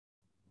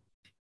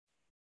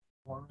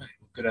All right.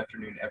 Well, good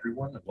afternoon,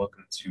 everyone, and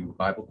welcome to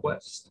Bible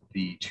Quest,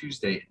 the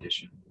Tuesday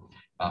edition.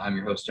 I'm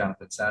your host,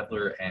 Jonathan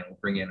Sadler, and we'll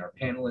bring in our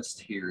panelists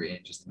here in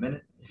just a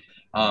minute.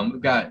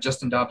 We've got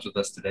Justin Dobbs with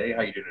us today. How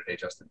are you doing today,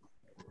 Justin?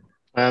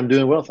 I'm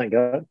doing well, thank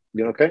God.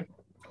 You okay?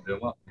 I'm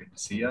doing well. Good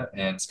to see you.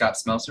 And Scott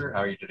Smelser. How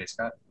are you today,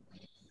 Scott?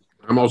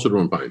 I'm also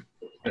doing fine.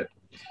 Good.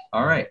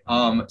 All right.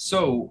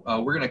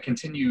 We're going to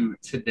continue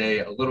today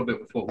a little bit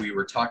with what we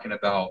were talking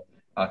about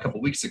a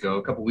couple weeks ago.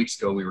 A couple weeks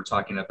ago, we were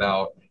talking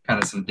about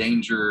kind of some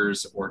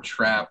dangers or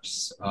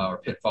traps or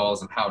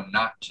pitfalls of how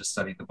not to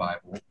study the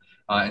Bible.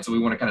 And so we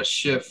want to kind of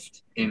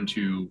shift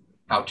into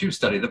how to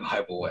study the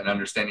Bible and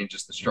understanding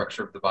just the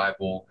structure of the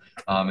Bible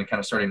and kind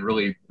of starting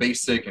really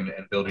basic and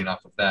building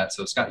off of that.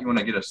 So, Scott, you want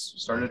to get us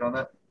started on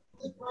that?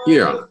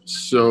 Yeah.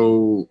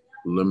 So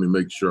let me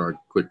make sure I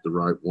click the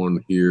right one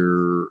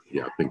here.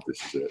 Yeah, I think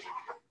this is it.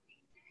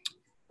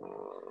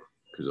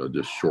 Because I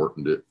just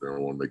shortened it. I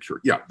want to make sure.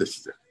 Yeah, this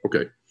is it.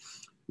 Okay.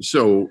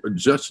 So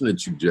Justin had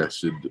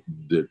suggested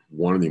that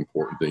one of the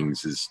important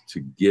things is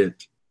to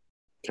get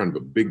kind of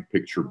a big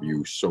picture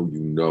view so you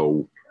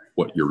know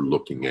what you're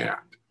looking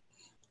at,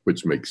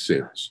 which makes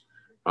sense.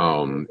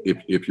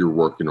 If you're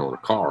working on a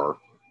car,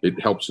 it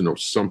helps to know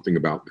something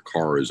about the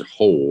car as a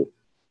whole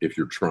if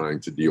you're trying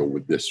to deal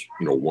with this,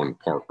 one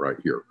part right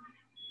here.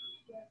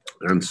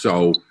 And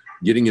so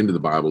getting into the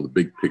Bible, the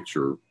big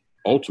picture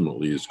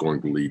ultimately is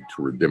going to lead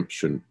to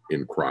redemption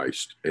in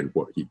Christ and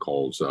what he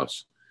calls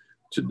us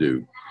to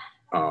do.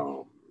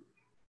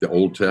 The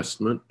Old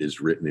Testament is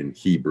written in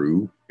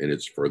Hebrew, and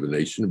it's for the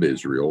nation of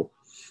Israel.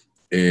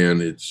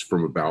 And it's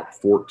from about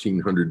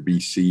 1400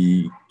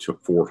 BC to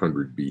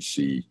 400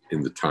 BC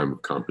in the time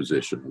of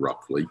composition,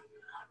 roughly.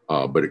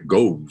 But it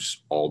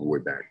goes all the way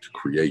back to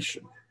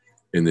creation.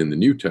 And then the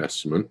New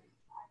Testament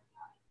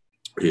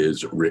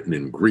is written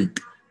in Greek,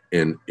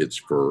 and it's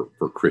for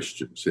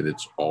Christians, and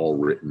it's all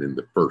written in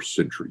the first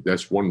century.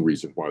 That's one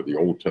reason why the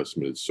Old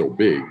Testament is so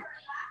big.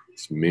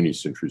 It's many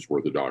centuries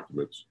worth of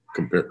documents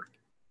compared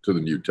to the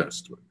New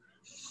Testament.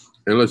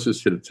 And let's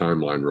just hit a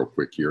timeline real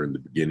quick here. In the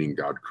beginning,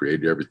 God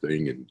created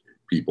everything and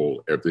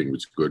people, everything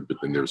was good, but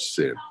then there's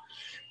sin.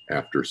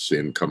 After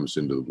sin comes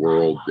into the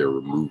world, they're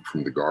removed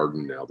from the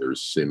garden. Now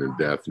there's sin and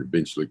death, and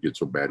eventually it gets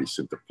so bad he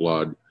sent the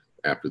flood.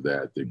 After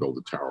that, they build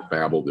the Tower of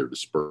Babel. They're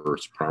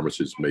dispersed,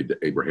 promises made to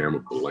Abraham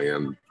of the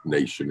land,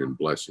 nation, and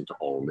blessing to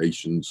all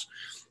nations.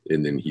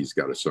 And then he's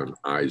got a son,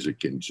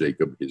 Isaac, and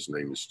Jacob. His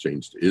name is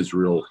changed to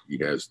Israel. He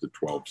has the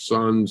 12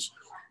 sons,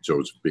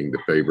 Joseph being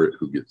the favorite,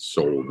 who gets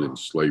sold in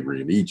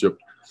slavery in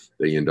Egypt.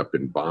 They end up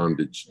in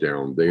bondage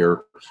down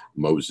there.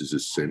 Moses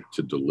is sent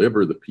to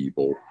deliver the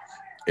people,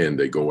 and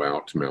they go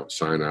out to Mount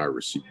Sinai,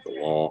 receive the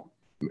law,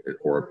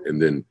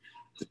 and then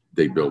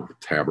they build the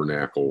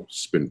tabernacle,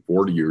 spend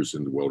 40 years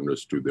in the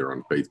wilderness, do their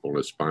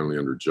unfaithfulness. Finally,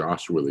 under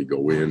Joshua, they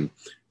go in.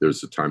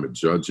 There's the time of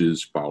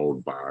Judges,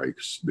 followed by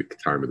the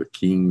time of the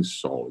kings.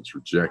 Saul is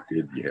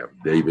rejected. You have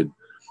David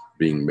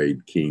being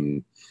made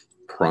king.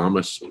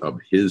 Promise of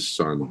his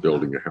son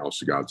building a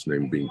house of God's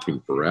name, being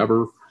king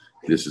forever.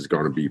 This is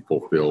going to be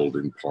fulfilled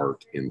in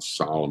part in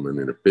Solomon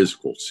in a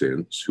physical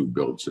sense, who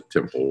builds a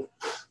temple.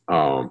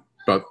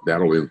 But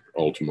that'll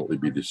ultimately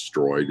be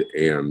destroyed,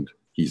 and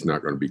he's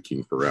not going to be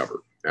king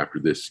forever. After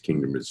this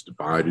kingdom is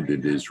divided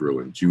into Israel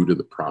and Judah,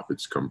 the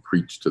prophets come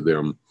preach to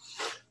them,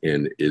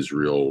 and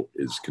Israel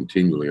is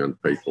continually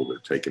unfaithful. They're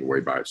taken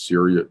away by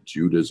Assyria.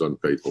 Judah is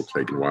unfaithful,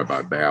 taken away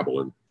by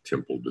Babylon,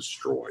 temple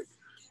destroyed.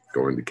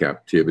 Go into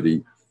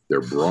captivity.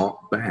 They're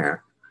brought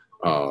back,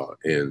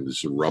 and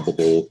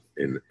Zerubbabel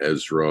and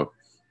Ezra,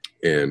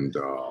 and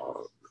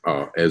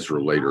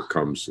Ezra later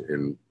comes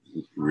and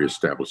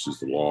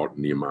reestablishes the law.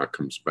 Nehemiah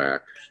comes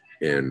back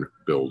and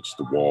builds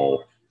the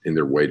wall, and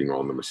they're waiting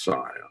on the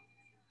Messiah.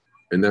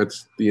 And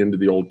that's the end of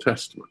the Old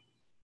Testament.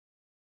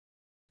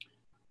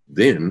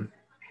 Then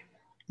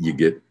you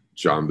get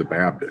John the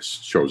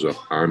Baptist shows up.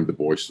 I'm the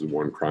voice of the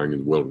one crying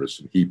in the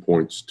wilderness. And he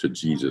points to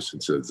Jesus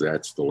and says,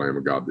 that's the Lamb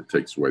of God that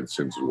takes away the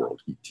sins of the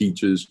world. He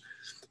teaches,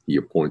 he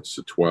appoints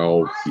the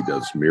 12, he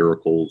does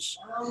miracles.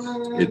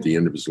 At the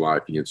end of his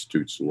life, he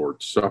institutes the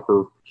Lord's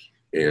Supper,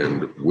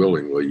 and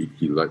willingly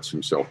he lets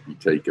himself be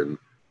taken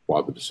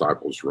while the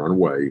disciples run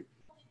away,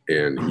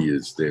 and he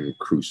is then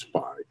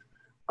crucified.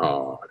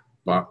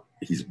 But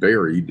he's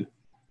buried,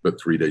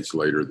 but 3 days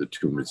later, the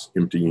tomb is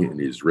empty,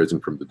 and he is risen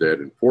from the dead.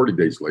 And 40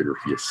 days later,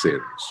 he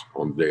ascends.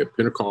 On the day of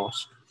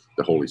Pentecost,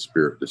 the Holy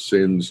Spirit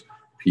descends.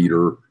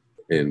 Peter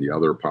and the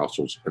other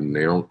apostles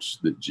announce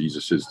that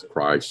Jesus is the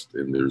Christ,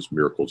 and there's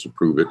miracles to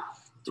prove it.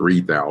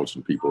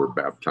 3,000 people are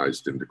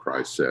baptized into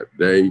Christ that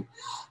day.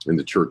 And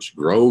the church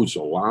grows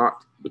a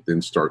lot, but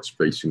then starts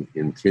facing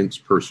intense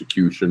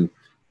persecution.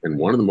 And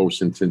one of the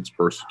most intense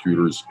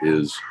persecutors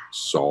is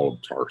Saul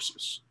of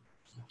Tarsus.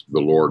 The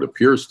Lord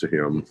appears to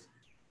him,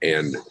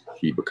 and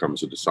he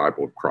becomes a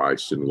disciple of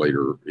Christ, and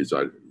later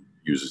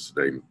uses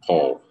the name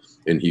Paul,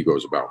 and he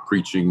goes about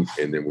preaching.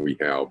 And then we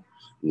have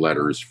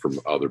letters from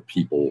other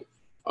people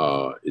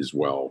as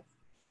well.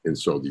 And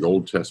so the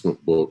Old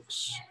Testament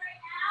books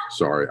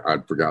Sorry,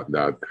 I'd forgotten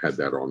that I had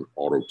that on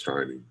auto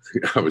timing.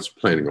 I was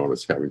planning on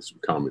us having some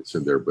comments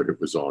in there, but it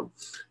was on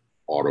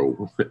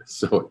auto,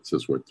 so it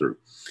just went through.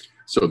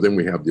 So then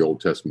we have the Old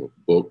Testament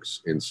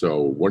books. And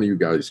so one of you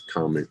guys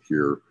comment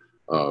here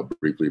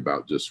briefly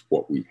about just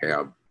what we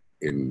have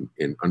in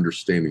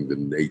understanding the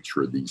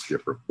nature of these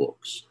different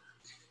books.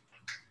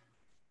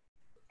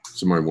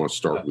 Somebody want to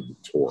start with the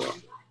Torah?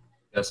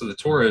 Yeah, so the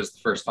Torah is the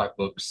first 5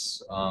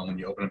 books. When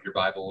you open up your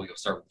Bible, you'll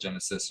start with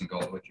Genesis and go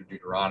all the way through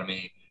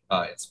Deuteronomy.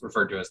 It's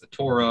referred to as the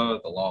Torah,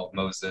 the Law of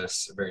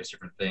Moses, various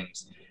different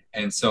things.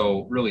 And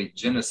so really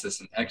Genesis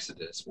and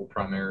Exodus will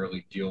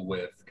primarily deal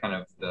with kind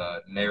of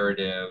the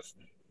narrative,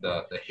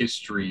 the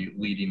history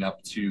leading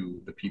up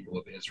to the people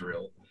of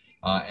Israel.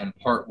 And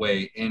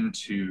partway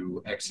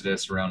into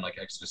Exodus, around like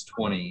Exodus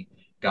 20,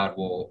 God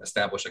will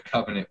establish a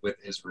covenant with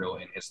Israel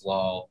in his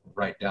law,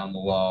 write down the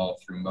law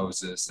through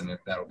Moses, and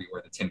that'll be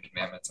where the 10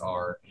 Commandments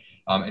are.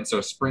 And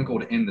so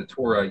sprinkled in the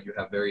Torah, you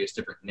have various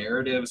different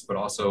narratives, but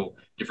also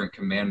different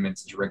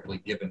commandments directly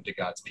given to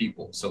God's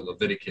people. So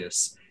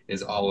Leviticus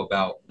is all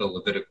about the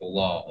Levitical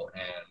law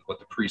and what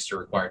the priests are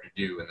required to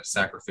do and the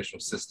sacrificial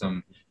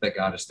system that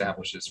God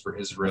establishes for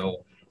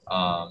Israel.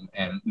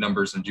 And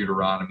Numbers and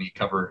Deuteronomy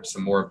cover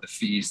some more of the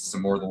feasts,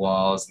 some more of the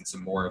laws, and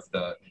some more of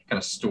the kind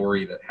of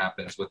story that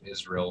happens with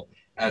Israel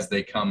as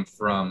they come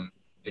from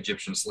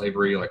Egyptian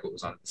slavery, like what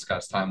was on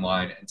Scott's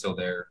timeline, until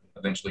they're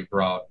eventually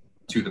brought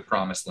to the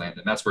promised land.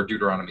 And that's where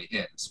Deuteronomy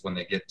ends, when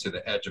they get to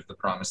the edge of the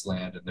promised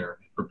land and they're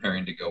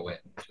preparing to go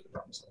into the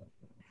promised land.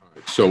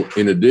 So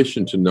in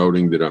addition to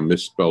noting that I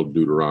misspelled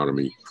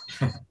Deuteronomy,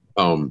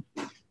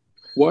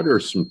 what are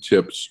some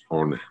tips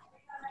on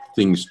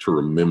things to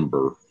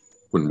remember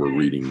when we're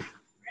reading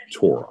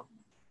Torah?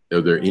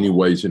 Are there any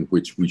ways in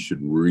which we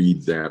should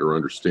read that or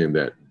understand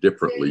that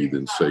differently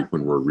than, say,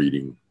 when we're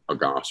reading a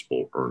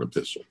gospel or an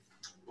epistle?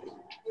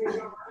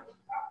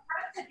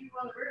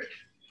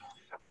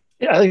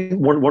 Yeah, I think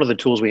one of the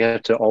tools we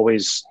have to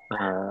always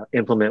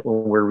implement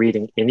when we're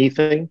reading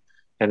anything,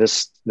 and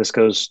this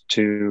goes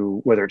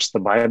to whether it's the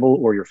Bible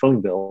or your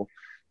phone bill,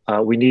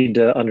 we need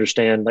to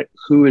understand like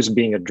who is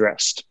being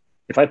addressed.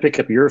 If I pick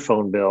up your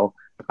phone bill,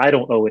 I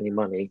don't owe any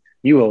money.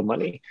 You owe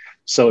money.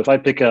 So if I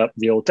pick up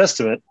the Old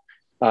Testament,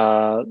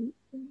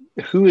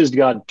 who is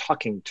God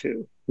talking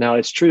to? Now,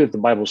 it's true that the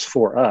Bible's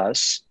for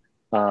us.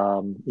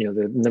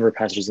 The number of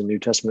passages in the New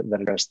Testament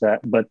that address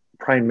that, but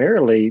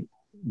primarily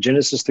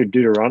Genesis through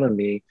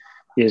Deuteronomy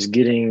is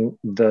getting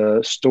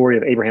the story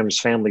of Abraham's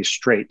family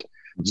straight,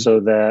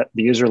 so that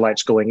the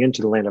Israelites going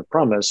into the land of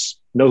promise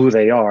know who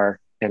they are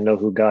and know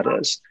who God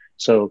is.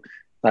 So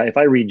if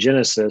I read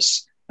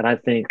Genesis and I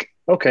think,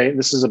 okay,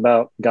 this is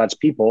about God's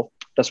people,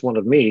 that's one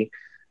of me,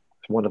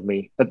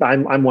 but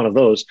I'm one of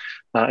those.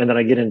 And then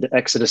I get into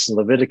Exodus and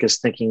Leviticus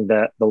thinking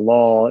that the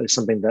law is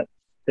something that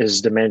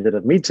is demanded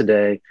of me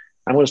today,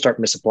 I'm going to start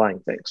misapplying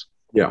things.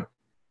 Yeah.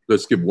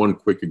 Let's give one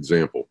quick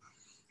example.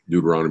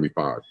 Deuteronomy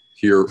 5.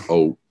 Hear,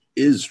 O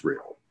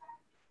Israel.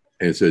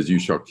 And it says, you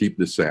shall keep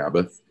the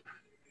Sabbath,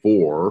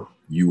 for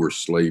you were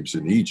slaves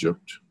in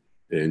Egypt,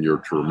 and you're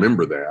to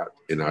remember that,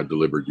 and I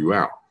delivered you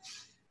out.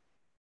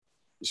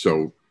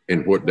 So,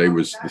 and what day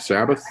was the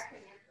Sabbath?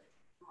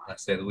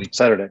 Last day of the week.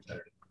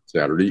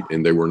 Saturday.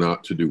 And they were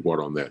not to do what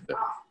on that day?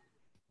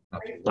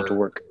 Not to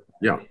work.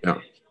 Yeah.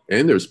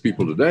 And there's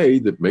people today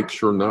that make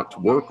sure not to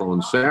work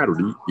on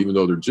Saturday, even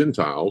though they're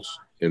Gentiles.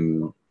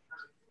 And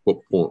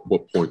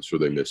what points are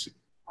they missing?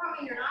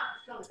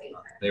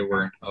 They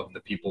weren't of the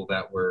people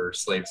that were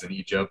slaves in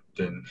Egypt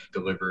and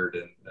delivered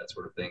and that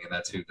sort of thing. And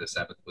that's who the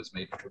Sabbath was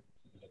made for.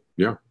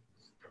 Yeah.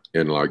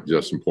 And like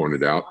Justin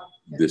pointed out,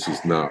 this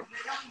is not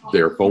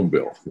their phone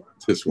bill.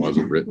 This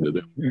wasn't written to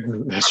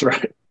them. That's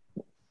right.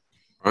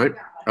 All right.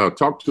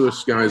 Talk to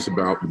us, guys,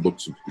 about the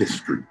books of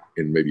history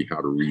and maybe how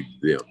to read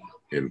them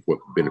and what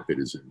benefit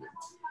is in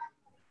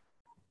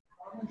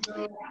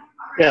them.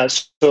 Yeah.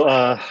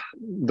 So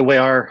the way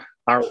our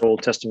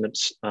Old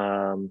Testaments,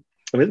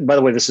 by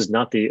the way, this is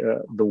not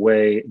the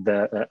way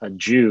that a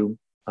Jew,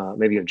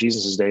 maybe of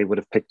Jesus's day, would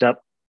have picked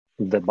up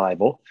the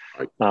Bible.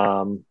 Right.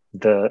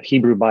 The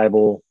Hebrew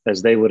Bible,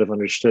 as they would have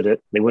understood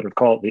it, they wouldn't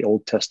call it the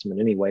Old Testament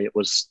anyway. It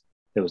was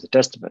the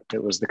Testament.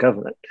 It was the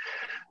covenant.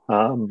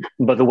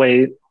 But the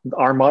way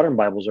our modern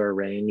Bibles are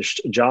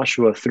arranged,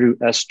 Joshua through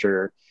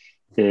Esther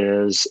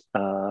is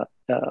a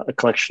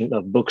collection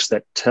of books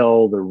that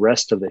tell the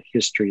rest of the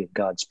history of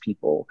God's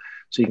people.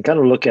 So you can kind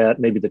of look at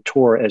maybe the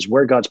Torah as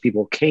where God's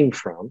people came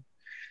from.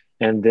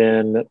 And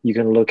then you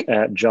can look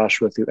at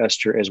Joshua through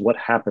Esther as what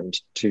happened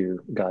to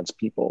God's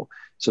people.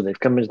 So they've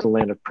come into the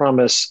land of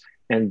promise,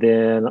 and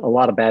then a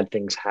lot of bad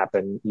things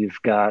happen.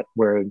 You've got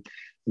where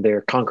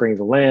they're conquering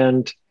the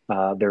land,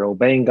 they're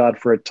obeying God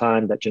for a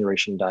time, that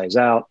generation dies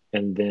out,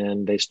 and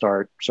then they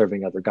start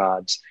serving other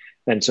gods.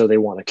 And so they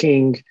want a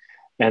king.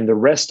 And the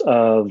rest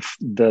of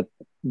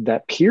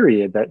that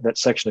period, that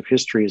section of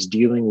history is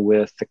dealing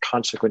with the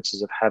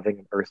consequences of having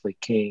an earthly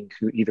king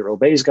who either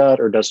obeys God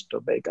or doesn't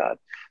obey God.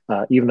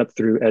 Even up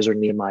through Ezra,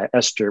 Nehemiah,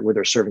 Esther, where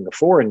they're serving a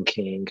foreign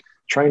king,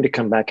 trying to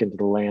come back into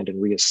the land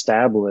and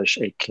reestablish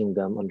a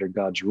kingdom under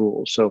God's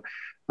rule. So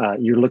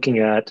you're looking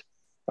at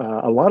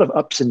a lot of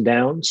ups and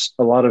downs,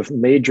 a lot of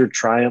major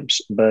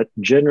triumphs, but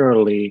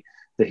generally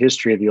the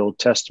history of the Old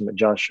Testament,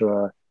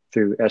 Joshua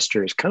through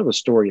Esther, is kind of a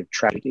story of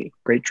tragedy,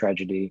 great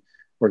tragedy,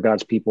 where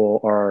God's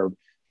people are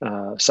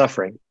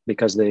suffering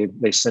because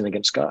they sin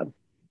against God.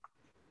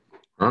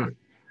 All right.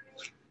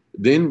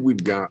 Then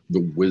we've got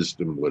the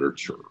wisdom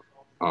literature.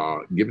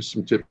 Give us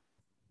some tips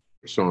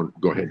on.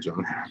 Go ahead,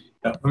 John.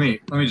 Let me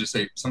just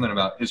say something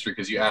about history,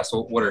 because you asked,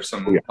 well, what are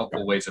some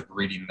helpful ways of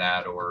reading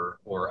that or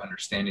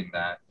understanding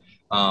that?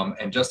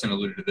 And Justin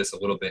alluded to this a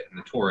little bit in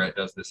the Torah. It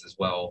does this as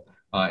well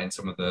in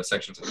some of the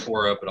sections of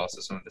Torah, but also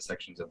some of the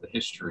sections of the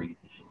history,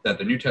 that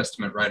the New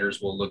Testament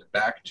writers will look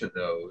back to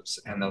those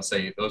and they'll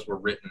say those were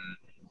written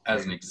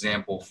as an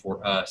example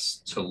for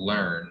us to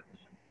learn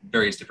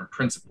various different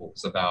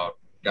principles about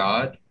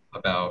God,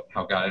 about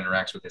how God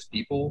interacts with his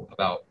people,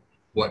 about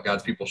what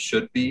God's people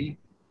should be,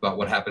 about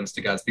what happens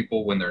to God's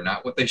people when they're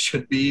not what they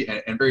should be,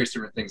 and various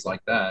different things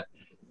like that.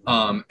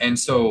 And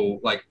so,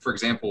 like, for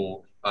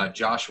example,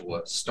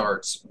 Joshua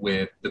starts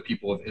with the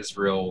people of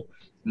Israel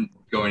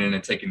going in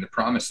and taking the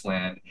promised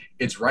land.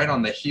 It's right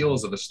on the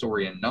heels of a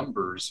story in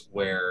Numbers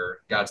where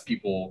God's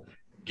people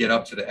get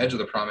up to the edge of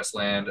the promised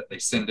land. They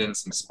send in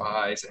some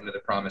spies into the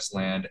promised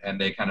land,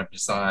 and they kind of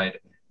decide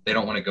they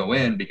don't want to go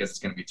in because it's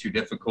going to be too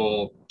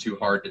difficult, too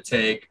hard to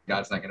take.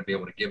 God's not going to be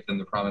able to give them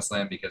the promised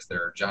land because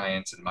there are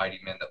giants and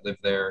mighty men that live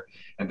there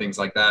and things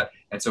like that.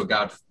 And so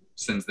God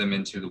sends them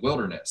into the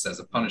wilderness as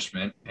a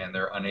punishment, and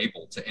they're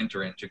unable to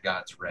enter into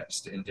God's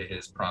rest, into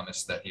his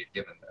promise that he had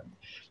given them.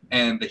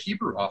 And the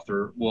Hebrew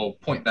author will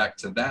point back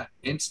to that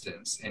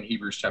instance in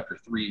Hebrews chapter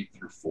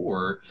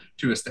 3-4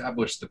 to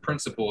establish the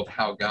principle of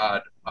how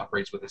God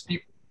operates with his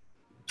people.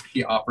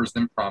 He offers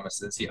them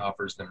promises, he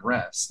offers them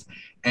rest.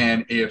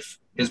 And if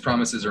his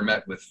promises are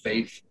met with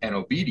faith and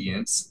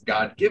obedience,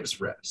 God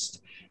gives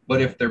rest.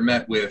 But if they're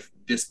met with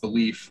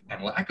disbelief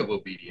and lack of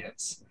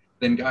obedience,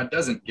 then God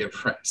doesn't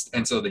give rest.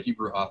 And so the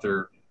Hebrew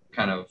author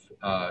kind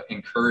of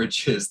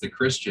encourages the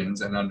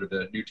Christians, and under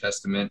the New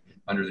Testament,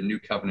 under the new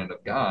covenant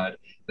of God,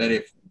 that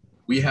if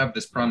we have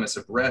this promise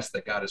of rest,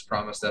 that God has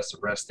promised us to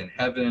rest in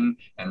heaven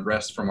and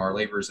rest from our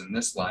labors in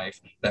this life,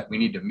 that we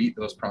need to meet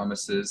those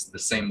promises the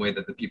same way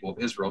that the people of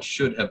Israel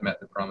should have met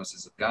the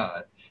promises of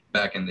God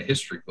back in the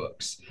history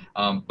books.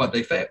 But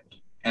they failed.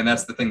 And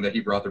that's the thing that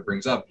Hebrew author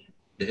brings up.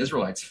 The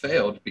Israelites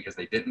failed because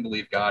they didn't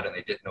believe God and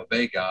they didn't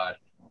obey God,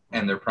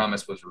 and their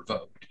promise was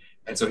revoked.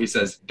 And so he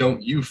says,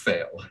 don't you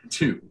fail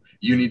too.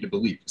 You need to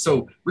believe.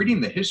 So reading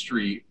the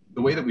history,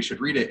 the way that we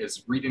should read it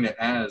is reading it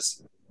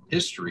as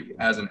history,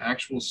 as an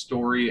actual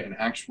story, an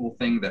actual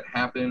thing that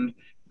happened,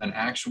 an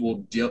actual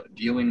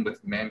dealing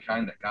with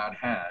mankind that God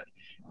had,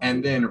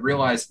 and then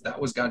realize that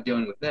was God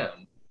dealing with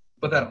them.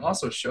 But that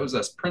also shows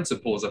us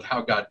principles of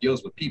how God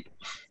deals with people,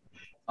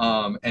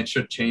 and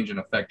should change and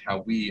affect how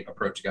we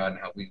approach God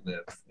and how we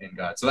live in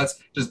God. So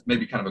that's just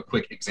maybe kind of a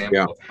quick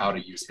example of how to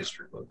use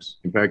history books.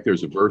 In fact,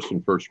 there's a verse in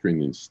 1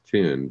 Corinthians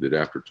 10 that,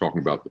 after talking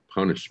about the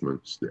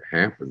punishments that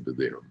happened to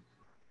them,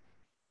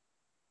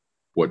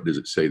 what does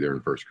it say there in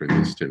 1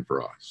 Corinthians 10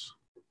 for us?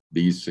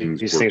 These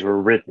things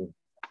were written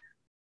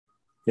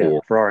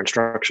for our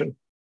instruction,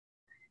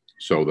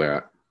 so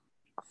that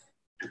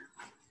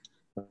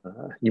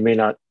you may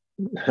not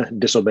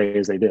disobey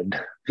as they did.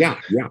 Yeah.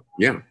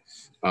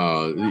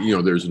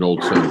 There's an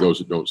old saying, those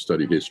that don't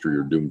study history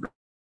are doomed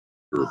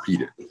to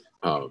repeat it.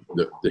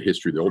 The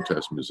history of the Old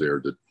Testament is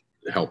there to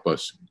help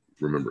us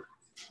remember,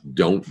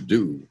 don't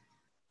do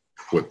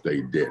what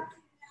they did.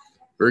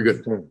 Very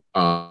good.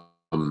 All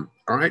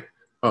right.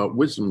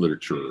 Wisdom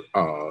literature.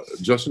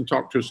 Justin,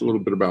 talk to us a little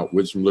bit about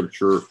wisdom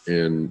literature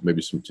and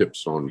maybe some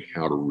tips on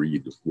how to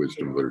read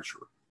wisdom literature.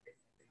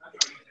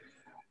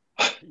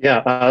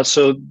 Yeah,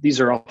 so these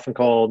are often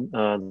called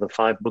the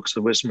 5 books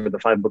of wisdom, or the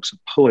 5 books of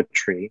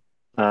poetry,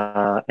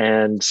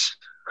 and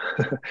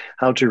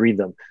how to read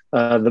them.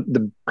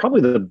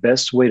 Probably the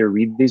best way to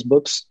read these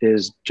books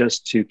is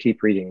just to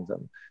keep reading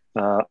them.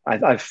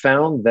 I've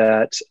found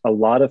that a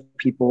lot of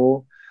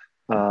people,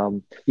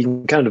 you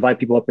can kind of divide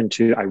people up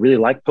into, I really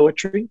like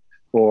poetry,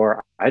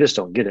 or I just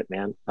don't get it,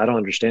 man. I don't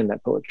understand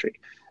that poetry.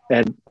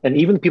 And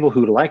even people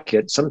who like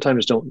it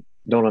sometimes don't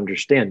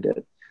understand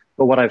it.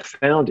 But what I've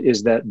found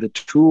is that the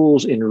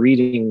tools in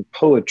reading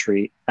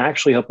poetry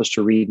actually help us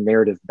to read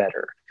narrative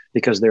better,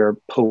 because there are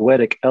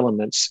poetic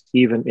elements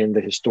even in the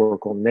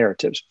historical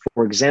narratives.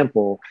 For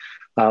example,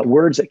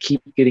 words that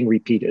keep getting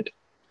repeated.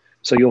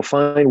 So you'll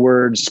find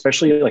words,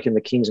 especially like in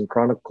the Kings and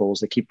Chronicles,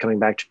 that keep coming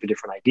back to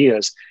different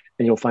ideas,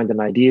 and you'll find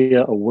an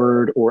idea, a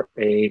word, or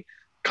a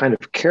kind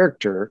of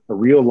character, a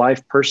real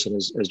life person,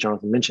 as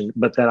Jonathan mentioned,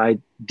 but that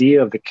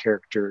idea of the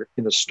character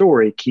in the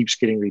story keeps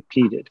getting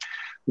repeated.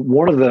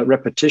 One of the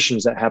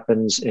repetitions that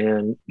happens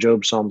in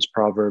Job, Psalms,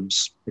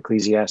 Proverbs,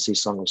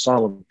 Ecclesiastes, Song of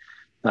Solomon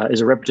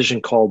is a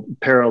repetition called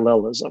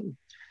parallelism.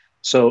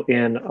 So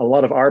in a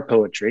lot of our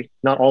poetry,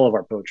 not all of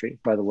our poetry,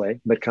 by the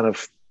way, but kind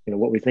of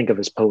what we think of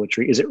as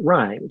poetry is it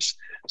rhymes.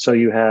 So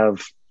you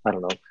have, I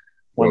don't know,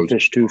 one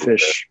fish, two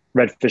fish,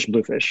 red fish,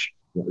 blue fish.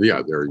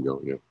 Yeah, there you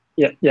go. Yeah.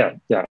 Yeah.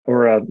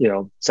 Or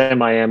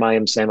Sam I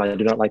am Sam. I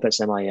do not like that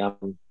Sam I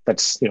am.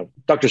 That's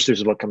Dr. Seuss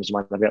is what comes to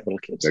mind. I've got little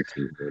kids.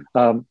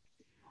 Um,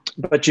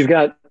 but you've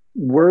got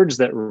words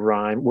that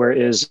rhyme,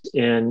 whereas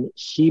in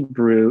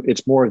Hebrew,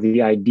 it's more of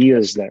the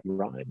ideas that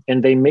rhyme.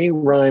 And they may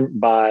rhyme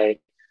by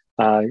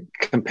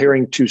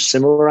comparing two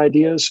similar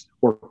ideas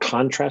or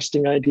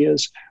contrasting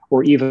ideas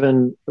or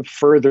even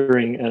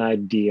furthering an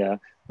idea.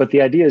 But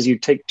the idea is you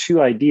take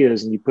two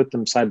ideas and you put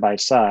them side by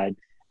side.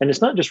 And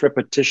it's not just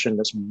repetition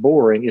that's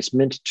boring. It's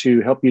meant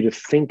to help you to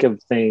think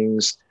of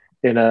things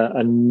in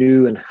a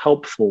new and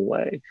helpful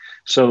way.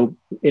 So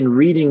in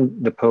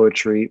reading the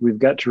poetry, we've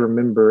got to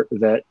remember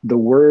that the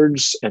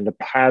words and the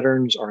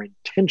patterns are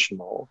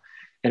intentional.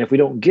 And if we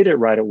don't get it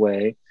right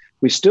away,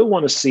 we still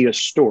want to see a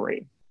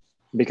story,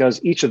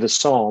 because each of the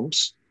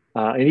Psalms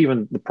and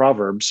even the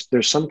Proverbs,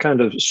 there's some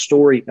kind of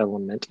story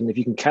element. And if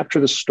you can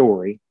capture the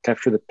story,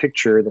 capture the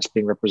picture that's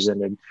being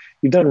represented,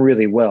 you've done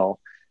really well.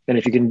 And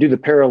if you can do the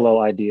parallel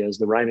ideas,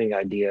 the rhyming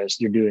ideas,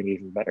 you're doing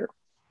even better.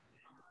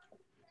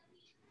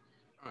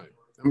 All right.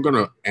 I'm going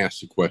to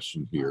ask a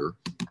question here,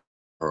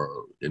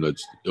 and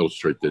let's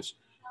illustrate this.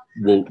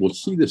 We'll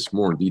see this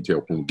more in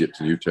detail when we get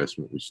to the New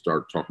Testament. We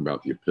start talking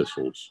about the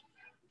epistles.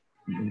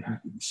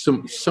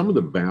 Some of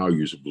the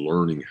values of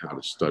learning how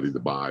to study the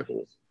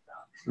Bible.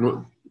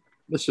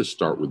 Let's just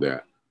start with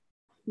that.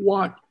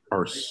 What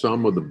are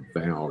some of the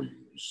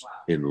values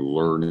in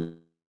learning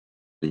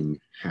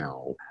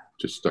how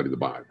to study the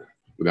Bible?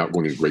 Without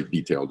going into great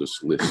detail,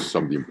 just list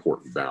some of the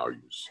important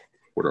values.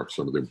 What are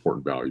some of the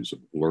important values of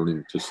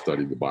learning to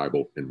study the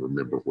Bible and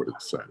remember what it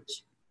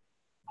says?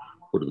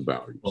 What are the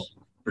values? Well,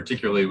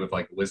 particularly with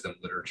like wisdom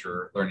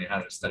literature, learning how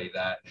to study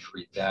that and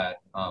read that,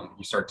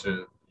 you start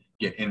to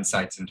get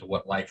insights into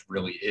what life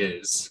really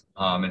is.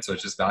 And so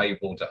it's just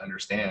valuable to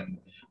understand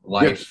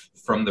life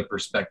from the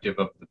perspective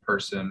of the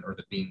person or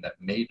the being that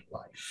made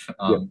life.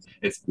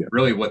 It's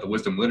really what the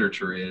wisdom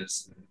literature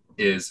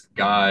is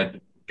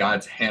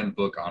God's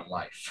handbook on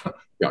life.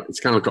 Yeah, it's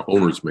kind of like an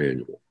owner's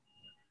manual.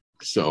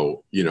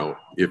 So,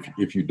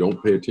 if you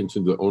don't pay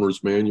attention to the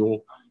owner's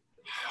manual,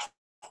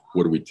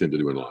 what do we tend to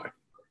do in life?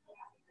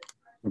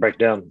 Break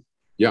down.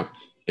 Yeah,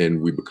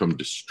 and we become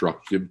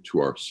destructive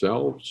to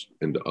ourselves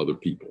and to other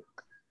people.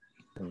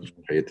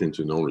 Pay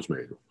attention to the owner's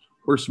manual.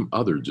 What are some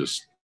other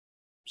just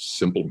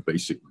simple,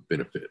 basic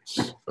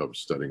benefits of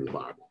studying the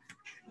Bible?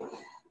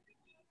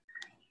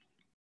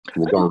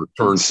 We're going to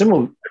return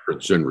to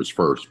different genres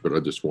first, but I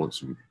just want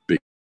some big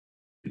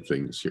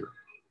things here.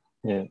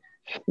 Yeah,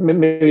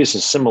 maybe this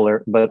is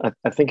similar, but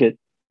I think it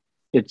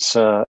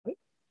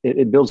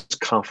builds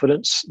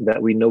confidence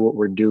that we know what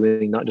we're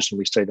doing, not just when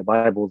we study the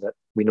Bible, that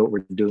we know what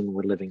we're doing when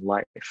we're living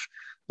life.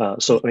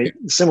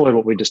 Similar to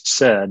what we just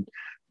said,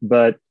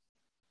 but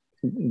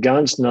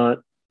God's not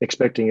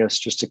expecting us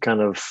just to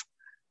kind of,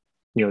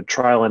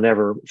 trial and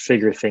error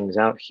figure things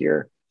out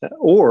here,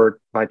 or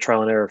by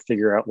trial and error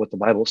figure out what the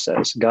Bible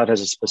says. God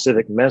has a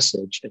specific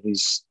message, and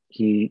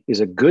he is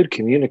a good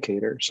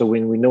communicator. So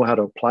when we know how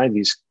to apply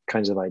these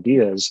kinds of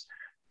ideas,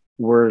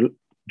 we're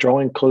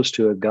drawing close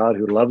to a God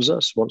who loves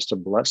us, wants to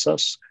bless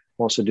us,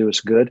 wants to do us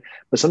good.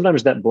 But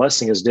sometimes that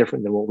blessing is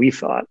different than what we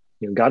thought.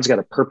 God's got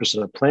a purpose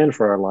and a plan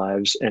for our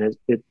lives, and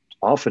it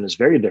often is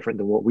very different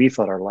than what we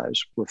thought our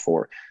lives were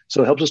for.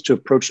 So it helps us to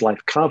approach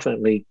life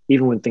confidently,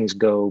 even when things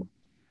go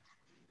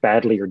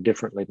badly or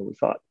differently than we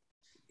thought.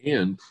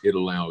 And it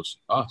allows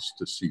us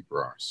to see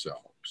for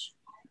ourselves.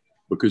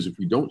 Because if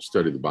we don't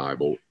study the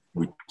Bible,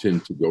 we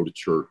tend to go to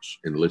church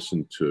and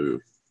listen to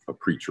a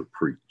preacher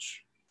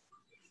preach.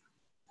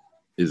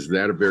 Is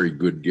that a very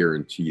good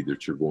guarantee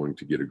that you're going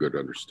to get a good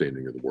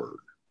understanding of the word?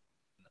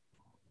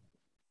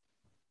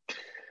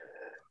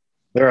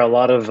 There are a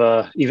lot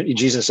of, even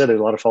Jesus said,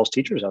 there's a lot of false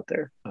teachers out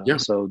there.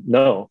 So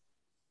no.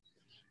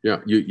 Yeah,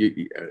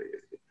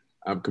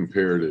 I've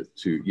compared it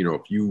to,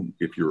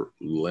 if your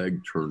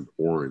leg turned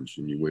orange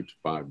and you went to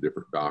 5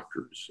 different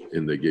doctors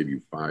and they gave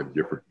you 5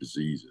 different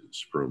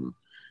diseases from,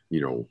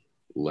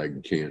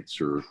 leg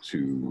cancer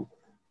to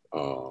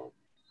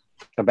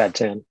a bad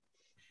tan.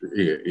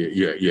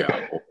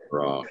 Yeah.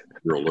 Or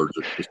you're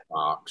allergic to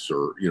stocks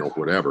or,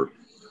 whatever.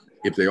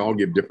 If they all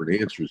give different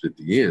answers at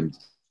the end,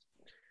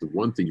 the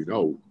one thing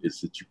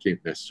is that you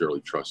can't necessarily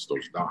trust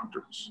those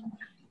doctors.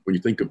 When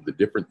you think of the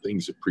different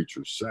things that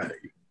preachers say,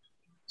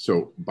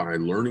 so by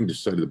learning to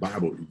study the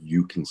Bible,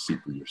 you can see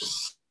for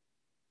yourself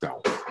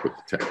what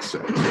the text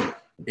says.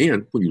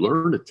 And when you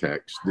learn a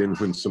text, then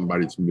when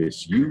somebody's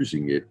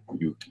misusing it,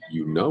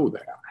 you know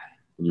that.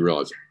 And you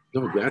realize,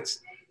 no,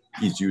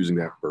 he's using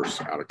that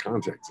verse out of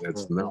context.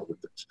 That's not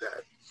what that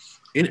said.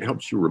 And it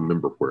helps you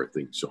remember where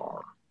things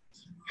are.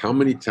 How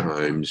many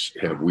times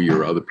have we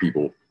or other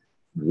people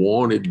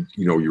wanted,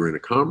 you're in a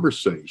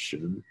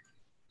conversation,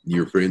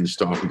 your friend's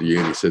talking to you,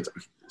 and he says,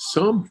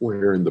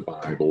 somewhere in the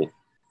Bible,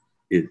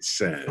 it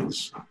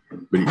says,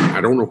 but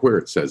I don't know where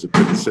it says it,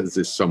 but it says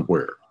this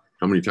somewhere.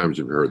 How many times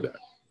have you heard that?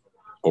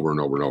 Over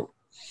and over and over.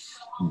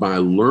 By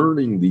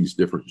learning these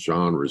different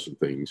genres and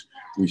things,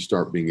 we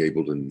start being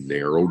able to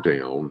narrow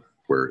down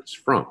where it's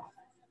from.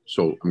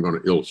 So I'm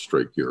going to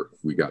illustrate here.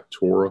 We got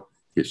Torah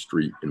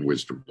history and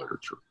wisdom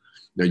literature.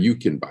 Now you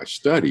can, by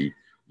study,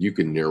 you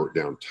can narrow it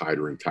down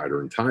tighter and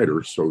tighter and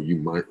tighter. So you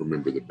might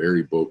remember the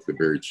very book, the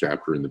very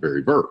chapter, and the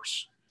very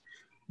verse.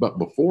 But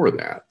before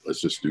that,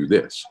 let's just do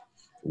this.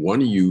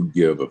 One of you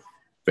give a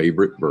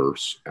favorite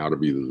verse out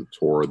of either the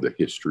Torah, the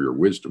history, or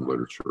wisdom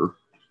literature.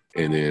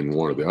 And then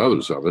one of the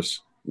others of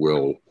us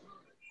will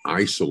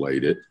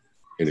isolate it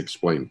and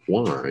explain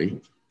why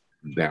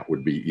that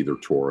would be either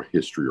Torah,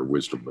 history, or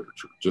wisdom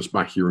literature, just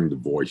by hearing the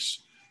voice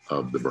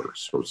of the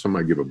verse. So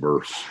somebody give a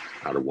verse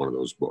out of one of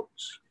those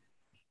books.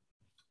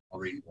 I'll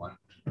read one.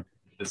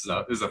 This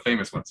is a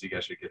famous one, so you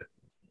guys should get it.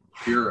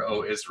 Hear,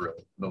 O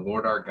Israel, the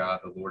Lord our God,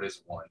 the Lord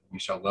is one. You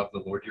shall love the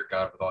Lord your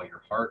God with all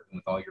your heart and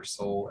with all your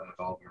soul and with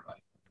all your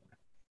might.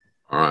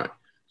 All right.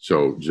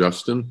 So,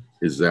 Justin,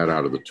 is that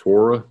out of the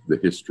Torah, the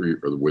history,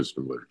 or the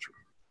wisdom literature?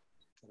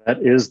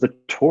 That is the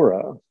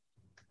Torah.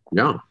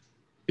 Yeah.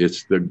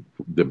 It's the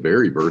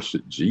very verse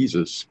that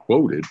Jesus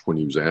quoted when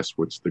he was asked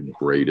what's the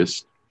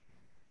greatest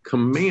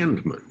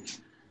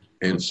commandment.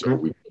 And so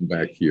we come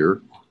back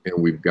here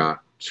and we've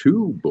got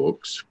two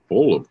books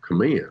full of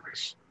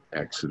commands,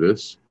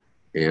 Exodus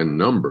and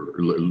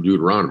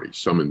Deuteronomy,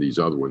 some in these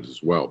other ones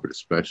as well, but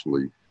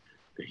especially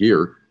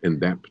here. And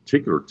that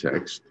particular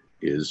text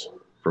is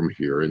from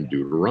here in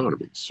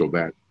Deuteronomy. So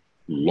that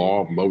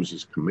law of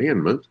Moses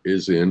commandment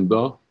is in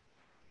the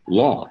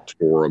law.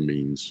 Torah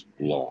means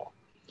law,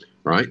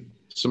 right?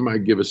 Somebody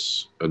give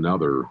us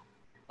another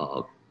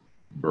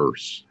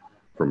verse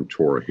from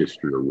Torah,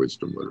 history, or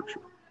wisdom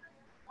literature.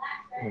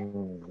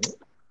 I'm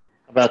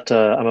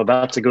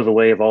about to go the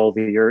way of all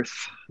the earth.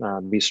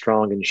 Be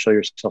strong and show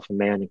yourself a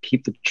man and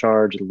keep the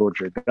charge of the Lord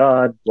your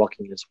God,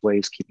 walking in his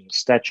ways, keeping his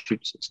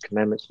statutes, his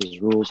commandments,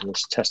 his rules, and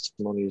his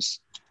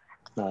testimonies.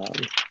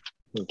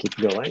 And keep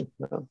going.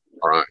 All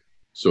right.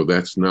 So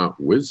that's not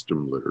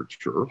wisdom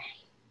literature,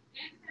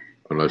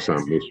 unless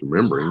I'm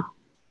misremembering.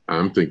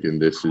 I'm thinking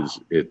this is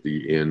at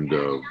the end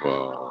of,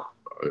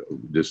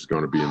 this is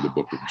going to be in the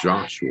book of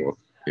Joshua,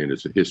 and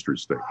it's a history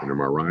statement.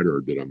 Am I right, or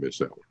did I miss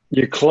that one?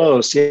 You're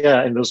close,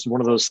 yeah. And those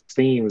one of those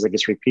themes that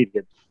gets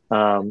repeated.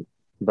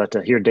 But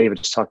here David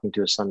is talking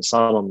to his son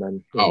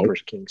Solomon in 1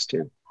 Kings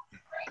 2.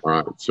 All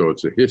right. So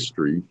it's a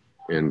history,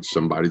 and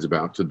somebody's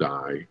about to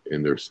die,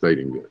 and they're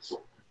stating this.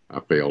 I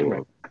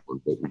failed,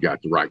 but we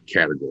got the right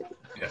category.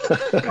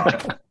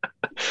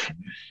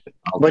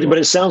 But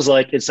it sounds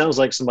like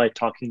somebody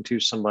talking to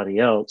somebody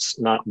else,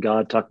 not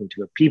God talking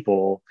to a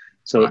people.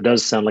 So It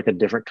does sound like a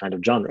different kind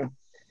of genre.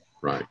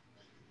 Right.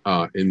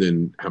 And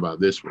then how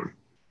about this one?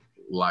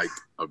 Like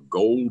a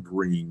gold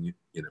ring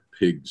in a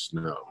pig's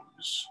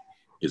nose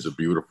is a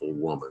beautiful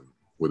woman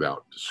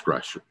without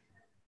discretion.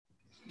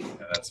 Yeah,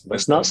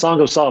 it's not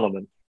Song of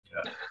Solomon.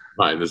 Yeah.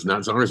 Right. It's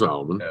not Song of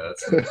Solomon. Yeah,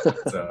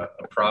 it's a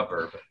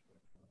proverb.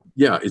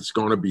 Yeah, it's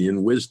going to be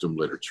in wisdom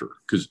literature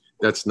because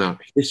that's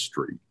not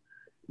history.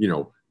 You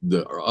know,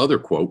 the other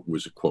quote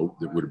was a quote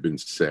that would have been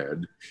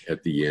said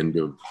at the end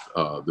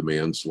of the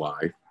man's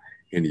life,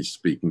 and he's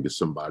speaking to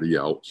somebody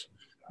else.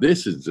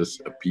 This is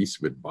just a piece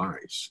of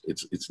advice.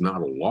 It's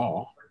not a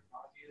law.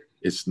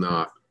 It's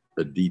not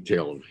a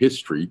detail of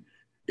history.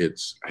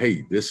 It's,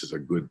 hey, this is a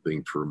good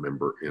thing to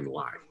remember in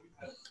life.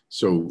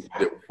 So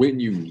that when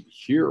you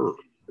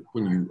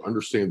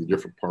understand the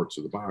different parts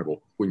of the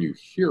Bible, when you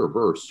hear a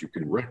verse, you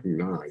can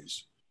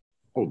recognize,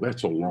 oh,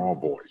 that's a law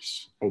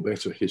voice. Oh,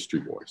 that's a history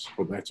voice.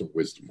 Oh, that's a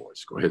wisdom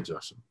voice. Go ahead,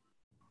 Justin.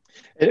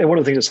 And one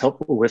of the things that's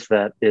helpful with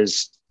that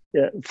is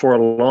for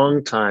a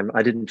long time,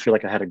 I didn't feel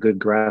like I had a good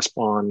grasp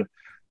on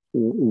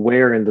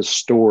where in the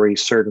story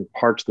certain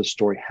parts of the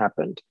story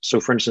happened.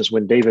 So for instance,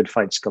 when David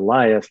fights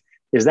Goliath,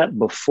 is that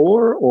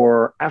before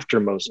or after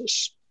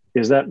Moses?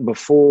 Is that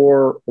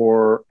before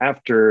or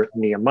after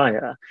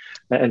Nehemiah?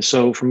 And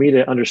so for me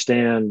to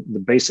understand the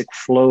basic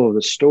flow of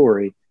the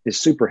story is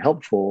super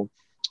helpful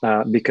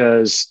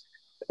because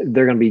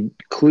there are going to be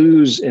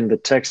clues in the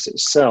text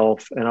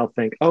itself. And I'll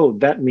think, oh,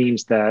 that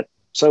means that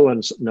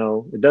so-and-so.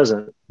 No, it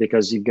doesn't,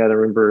 because you've got to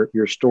remember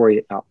your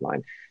story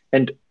outline.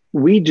 And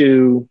we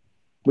do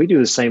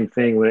the same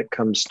thing when it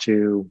comes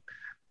to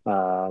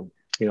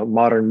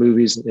modern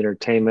movies and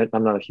entertainment.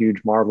 I'm not a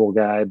huge Marvel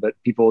guy, but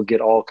people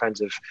get all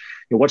kinds of,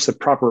 what's the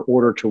proper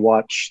order to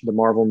watch the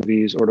Marvel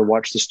movies or to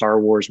watch the Star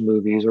Wars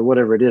movies or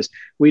whatever it is.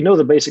 We know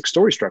the basic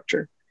story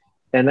structure,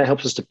 and that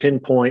helps us to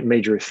pinpoint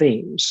major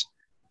themes.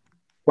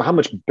 Well, how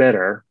much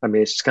better? I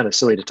mean, it's kind of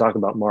silly to talk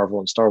about Marvel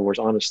and Star Wars,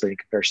 honestly, in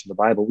comparison to the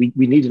Bible. We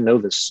need to know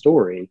the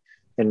story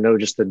and know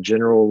just the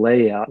general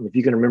layout. And if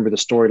you can remember the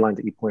storyline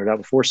that you pointed out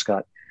before,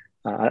 Scott,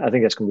 I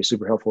think that's going to be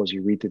super helpful as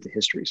you read through the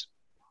histories.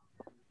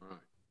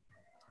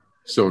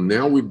 So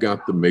now we've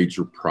got the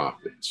major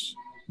prophets.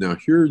 Now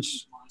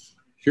here's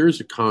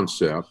a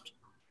concept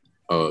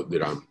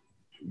that I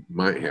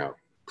might have.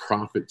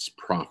 Prophets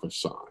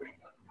prophesy.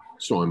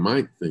 So I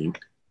might think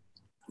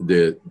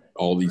that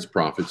all these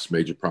prophets,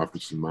 major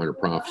prophets and minor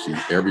prophecy,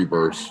 every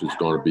verse is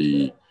going to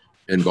be,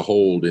 and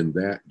behold, in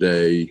that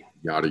day,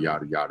 yada,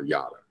 yada, yada,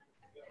 yada.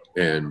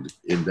 And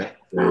in that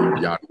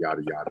day, yada,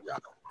 yada, yada,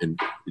 yada. And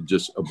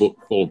just a book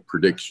full of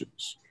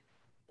predictions.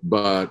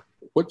 But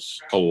what's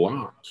a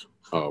lot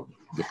of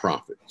the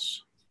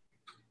prophets?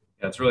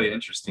 Yeah, it's really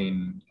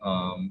interesting.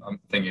 I'm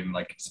thinking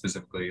like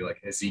specifically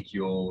like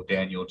Ezekiel,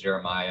 Daniel,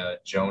 Jeremiah,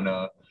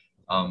 Jonah.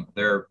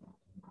 They're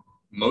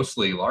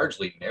mostly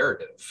largely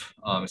narrative,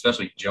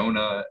 especially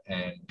Jonah,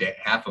 and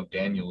half of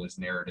Daniel is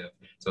narrative.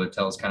 So it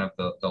tells kind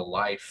of the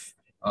life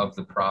of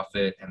the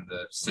prophet and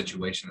the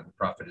situation that the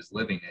prophet is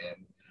living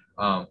in.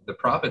 The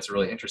prophets are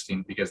really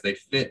interesting because they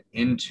fit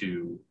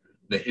into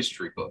the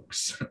history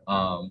books.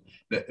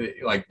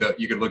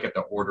 You could look at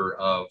the order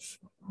of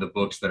the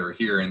books that are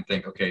here and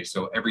think, okay,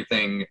 so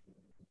everything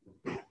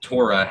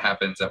Torah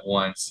happens at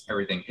once,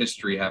 everything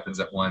history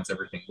happens at once,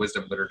 everything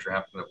wisdom literature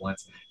happens at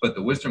once. But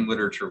the wisdom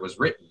literature was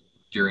written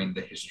during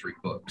the history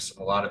books.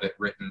 A lot of it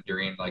written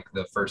during like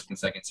the First and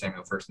Second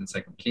Samuel, First and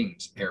Second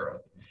Kings era.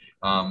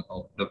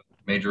 The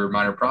major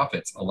minor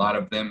prophets, a lot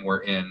of them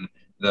were in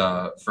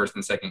the First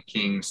and Second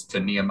Kings to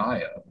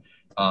Nehemiah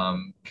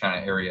kind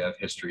of area of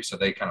history. So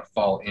they kind of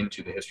fall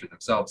into the history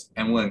themselves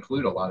and will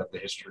include a lot of the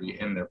history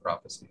in their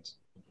prophecies.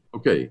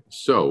 Okay,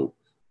 so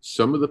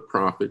some of the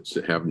prophets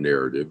that have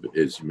narrative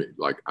is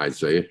like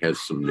Isaiah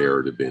has some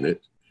narrative in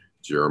it.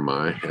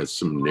 Jeremiah has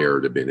some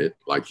narrative in it.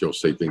 Like he'll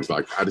say things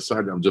like, I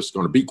decided I'm just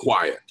going to be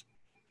quiet.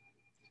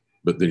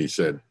 But then he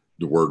said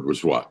the word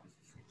was what?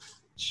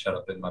 Shut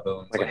up in my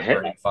bones, like a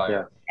burning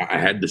fire. Yeah. I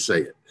had to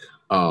say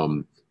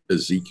it.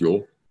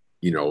 Ezekiel,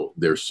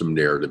 there's some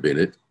narrative in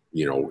it.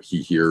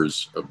 He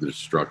hears of the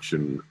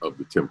destruction of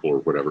the temple or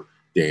whatever.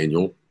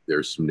 Daniel,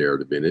 there's some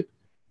narrative in it.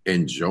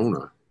 And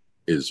Jonah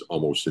is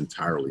almost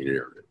entirely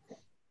narrative.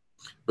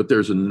 But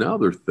there's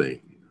another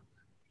thing.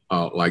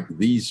 Like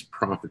these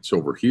prophets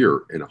over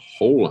here, and a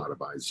whole lot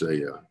of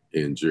Isaiah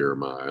and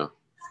Jeremiah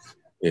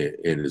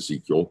and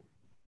Ezekiel,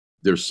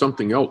 there's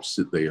something else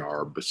that they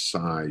are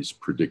besides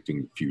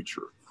predicting the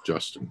future.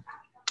 Justin.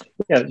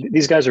 Yeah,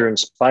 these guys are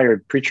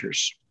inspired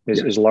preachers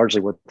is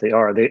largely what they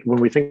are. When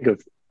we think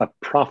of a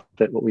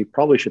prophet, what we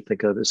probably should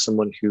think of is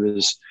someone who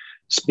is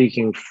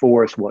speaking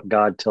forth what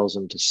God tells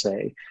them to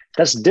say.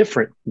 That's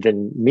different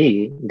than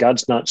me.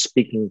 God's not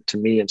speaking to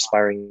me,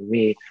 inspiring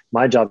me.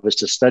 My job is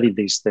to study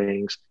these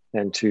things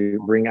and to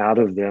bring out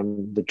of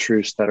them the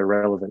truths that are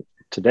relevant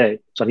today.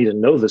 So I need to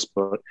know this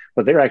book,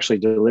 but they're actually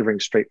delivering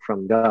straight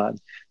from God.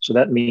 So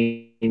that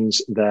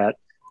means that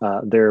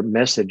their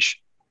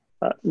message,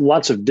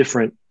 lots of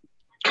different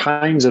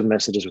kinds of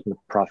messages within the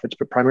prophets,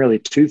 but primarily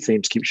two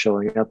themes keep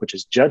showing up, which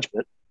is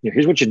judgment.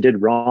 Here's what you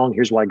did wrong.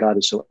 Here's why God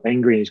is so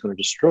angry and he's going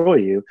to destroy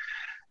you.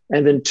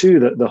 And then two,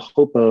 the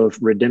hope of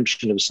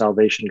redemption, of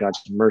salvation, God's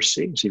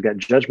mercy. So you've got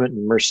judgment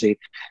and mercy.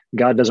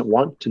 God doesn't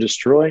want to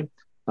destroy.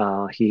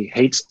 He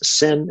hates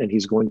sin and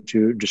he's going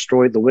to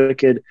destroy the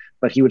wicked,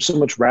 but he would so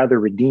much rather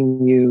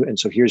redeem you. And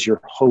so here's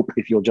your hope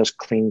if you'll just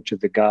cling to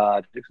the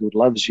God who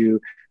loves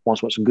you,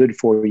 wants what's good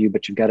for you,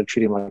 but you've got to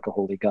treat him like a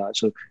holy God.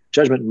 So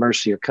judgment and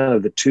mercy are kind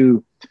of the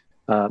two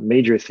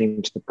major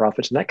themes of the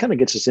prophets. And that kind of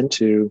gets us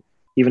into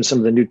even some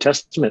of the New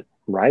Testament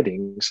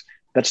writings.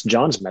 That's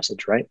John's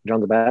message, right?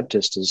 John the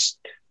Baptist is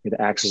the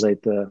axe is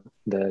like the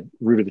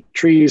root of the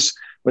trees,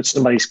 but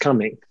somebody's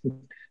coming.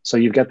 So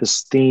you've got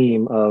this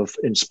theme of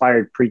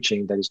inspired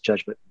preaching that is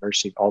judgment and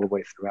mercy all the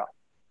way throughout.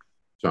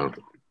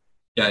 Jonathan.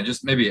 Yeah,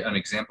 just maybe an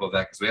example of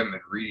that, because we haven't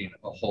been reading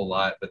a whole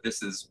lot, but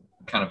this is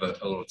kind of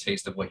a little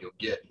taste of what you'll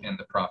get in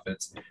the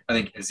prophets. I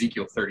think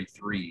Ezekiel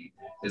 33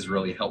 is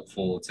really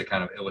helpful to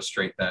kind of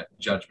illustrate that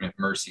judgment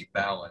mercy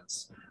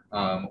balance,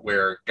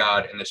 where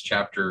God in this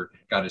chapter,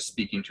 God is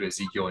speaking to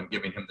Ezekiel and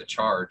giving him the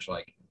charge,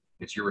 like,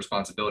 it's your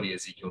responsibility,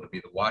 Ezekiel, to be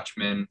the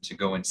watchman, to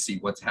go and see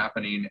what's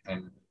happening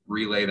and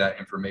relay that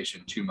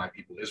information to my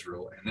people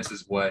Israel. And this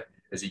is what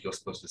Ezekiel's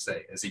supposed to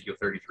say, Ezekiel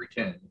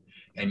 33:10.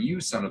 And you,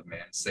 son of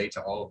man, say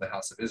to all of the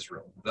house of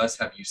Israel, thus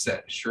have you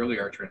said, surely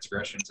our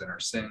transgressions and our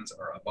sins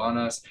are upon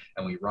us,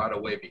 and we rot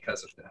away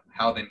because of them.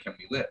 How then can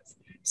we live?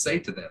 Say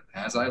to them,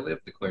 as I live,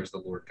 declares the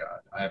Lord God,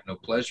 I have no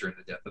pleasure in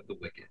the death of the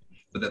wicked,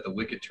 but that the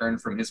wicked turn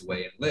from his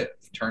way and live.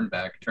 Turn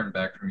back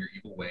from your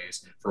evil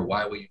ways, for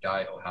why will you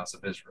die, O house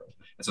of Israel?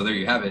 And so there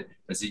you have it.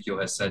 Ezekiel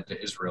has said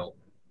to Israel,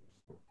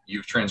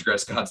 you've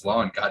transgressed God's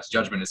law and God's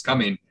judgment is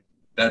coming.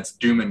 That's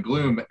doom and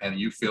gloom. And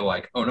you feel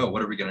like, oh no,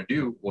 what are we going to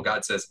do? Well,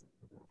 God says,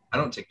 I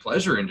don't take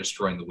pleasure in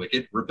destroying the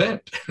wicked.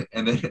 Repent,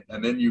 and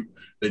then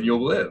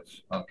you'll live,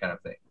 kind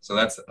of thing. So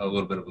that's a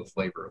little bit of a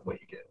flavor of what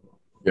you get.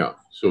 Yeah.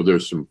 So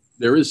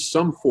there is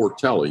some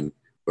foretelling,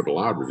 but a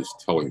lot of it is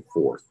telling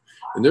forth.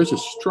 And there's a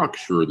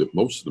structure that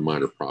most of the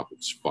minor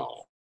prophets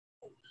follow.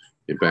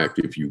 In fact,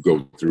 if you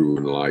go through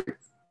and like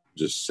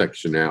just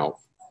section out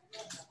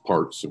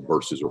parts of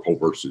verses or whole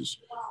verses,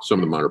 some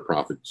of the minor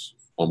prophets,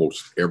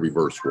 almost every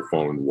verse will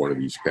fall into one of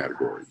these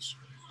categories.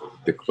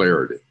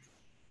 Declarative,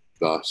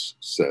 thus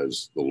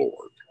says the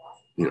Lord,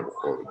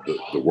 or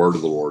the word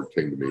of the Lord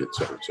came to me, et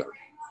cetera, et cetera.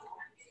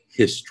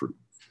 History.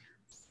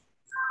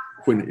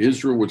 When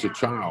Israel was a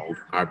child,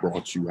 I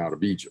brought you out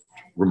of Egypt,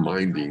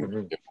 reminding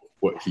them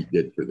what he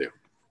did for them.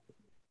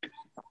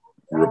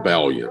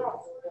 Rebellion,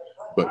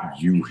 but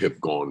you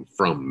have gone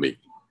from me.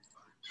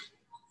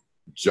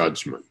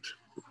 Judgment,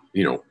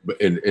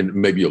 and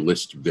maybe a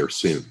list of their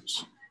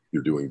sins.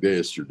 You're doing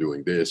this, you're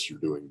doing this, you're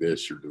doing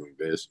this, you're doing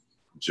this.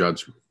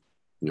 Judgment.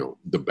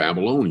 The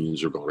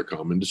Babylonians are going to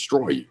come and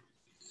destroy you.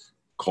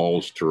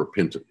 Calls to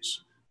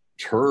repentance.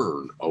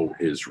 Turn, O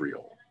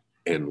Israel,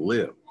 and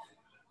live.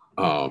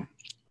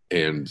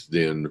 And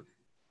then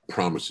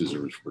promises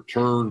of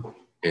return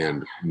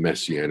and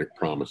messianic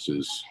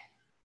promises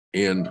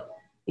and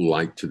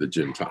light to the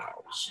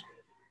Gentiles.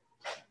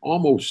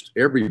 Almost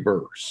every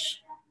verse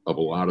of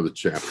a lot of the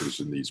chapters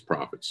in these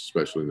prophets,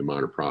 especially in the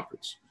minor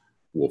prophets,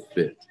 will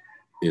fit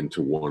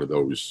into one of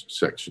those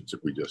sections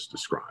that we just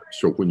described.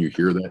 So when you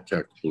hear that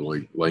technical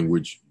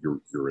language,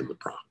 you're in the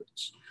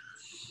prophets.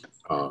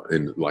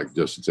 And like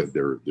Justin said,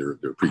 they're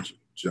preaching.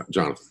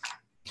 Jonathan.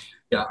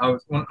 Yeah, I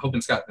was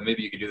hoping, Scott, that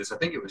maybe you could do this. I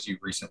think it was you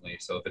recently.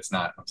 So if it's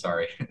not, I'm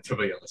sorry to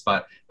put you on the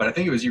spot. But I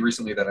think it was you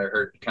recently that I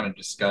heard kind of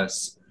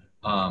discuss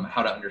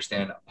how to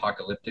understand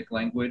apocalyptic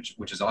language,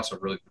 which is also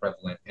really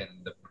prevalent in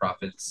the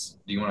prophets.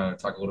 Do you want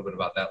to talk a little bit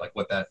about that? Like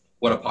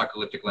what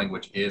apocalyptic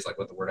language is, like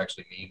what the word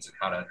actually means and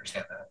how to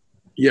understand that?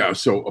 Yeah,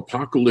 so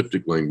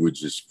apocalyptic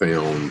language is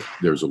found,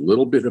 there's a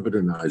little bit of it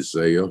in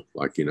Isaiah,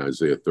 like in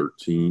Isaiah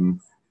 13.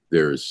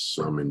 There's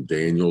some in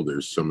Daniel,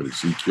 there's some in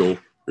Ezekiel,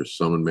 there's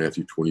some in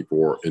Matthew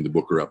 24, in the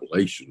book of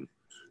Revelation.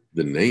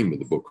 The name of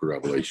the book of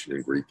Revelation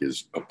in Greek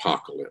is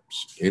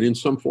Apocalypse. And in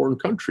some foreign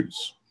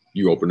countries,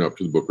 you open up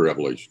to the book of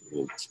Revelation,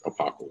 it's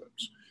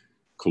Apocalypse.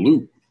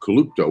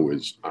 Kalupto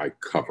is I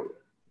cover,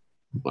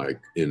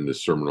 like in the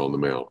Sermon on the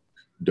Mount.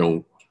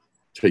 Don't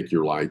take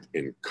your light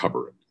and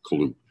cover it,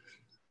 kalup.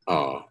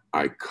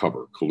 I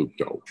cover,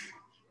 kalupto.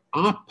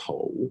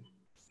 Apo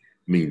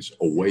means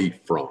away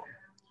from.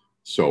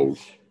 So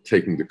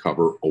taking the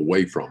cover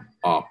away from.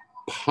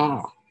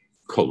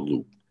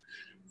 Apakalup.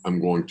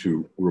 I'm going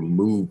to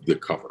remove the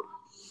cover.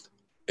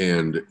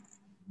 And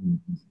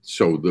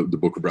so the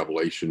book of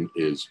Revelation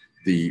is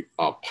the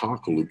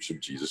apocalypse of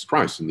Jesus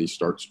Christ. And he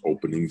starts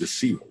opening the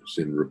seals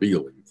and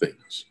revealing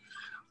things.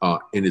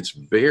 And it's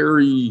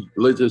very,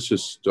 let's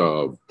just,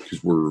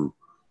 because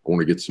I want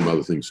to get some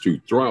other things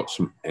too, throw out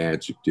some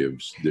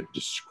adjectives that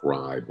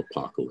describe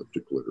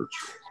apocalyptic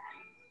literature.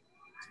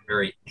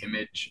 Very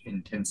image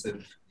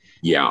intensive.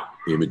 Yeah,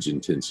 image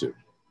intensive.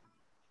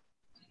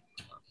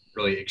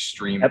 Really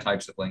extreme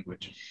types of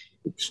language.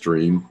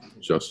 Extreme,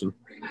 Justin?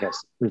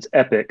 Yes, it's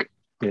epic.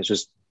 It's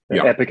just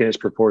epic in its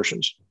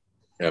proportions.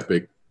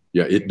 Epic.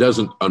 Yeah, it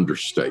doesn't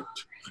understate.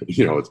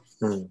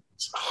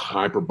 It's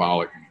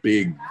hyperbolic,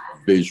 big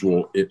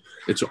visual.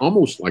 It's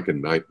almost like a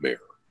nightmare.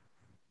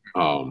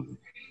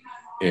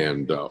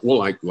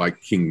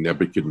 Like King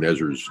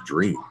Nebuchadnezzar's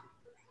dream,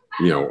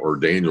 or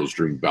Daniel's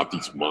dream about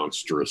these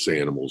monstrous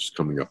animals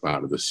coming up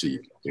out of the sea.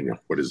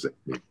 What does that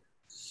mean?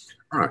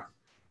 All right.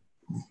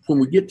 When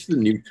we get to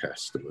the New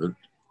Testament,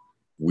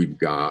 we've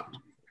got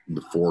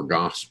the four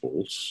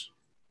Gospels,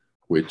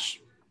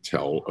 which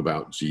tell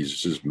about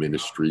Jesus's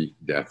ministry,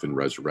 death, and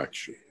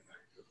resurrection.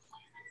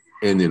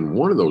 And in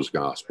one of those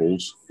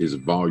Gospels is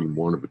volume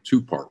 1 of a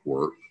 2-part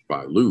work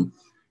by Luke.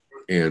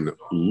 And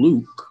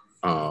Luke,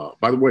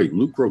 by the way,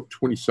 Luke wrote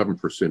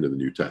 27% of the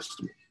New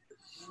Testament.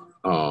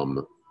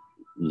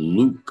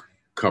 Luke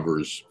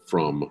covers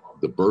from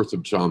the birth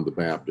of John the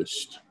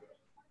Baptist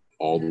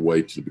all the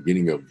way to the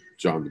beginning of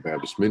John the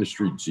Baptist's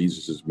ministry,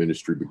 Jesus's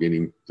ministry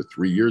beginning, the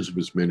 3 years of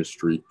his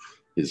ministry,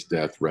 his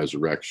death,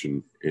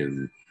 resurrection,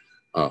 and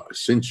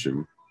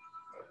ascension.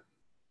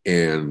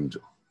 And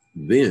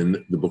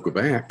then the book of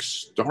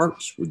Acts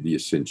starts with the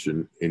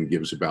ascension and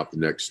gives about the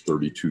next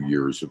 32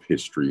 years of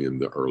history in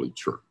the early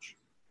church.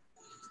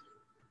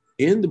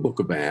 In the book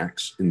of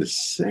Acts, in the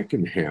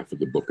second half of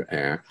the book of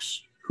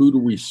Acts, who do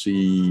we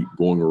see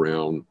going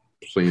around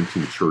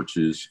planting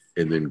churches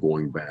and then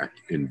going back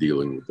and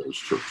dealing with those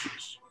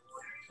churches?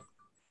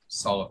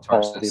 Saul of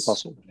Tarsus. The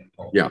apostle.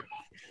 Yeah.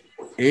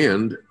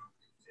 And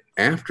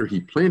after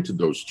he planted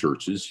those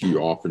churches, he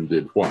often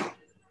did what?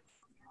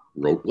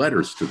 Wrote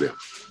letters to them.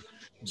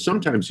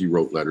 Sometimes he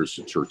wrote letters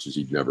to churches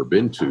he'd never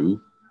been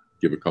to.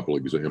 Give a couple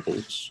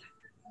examples.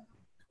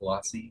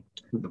 Colossae,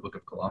 the book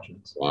of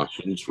Colossians.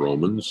 Colossians,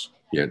 Romans.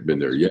 He hadn't been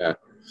there yet.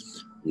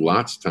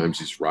 Lots of times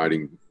he's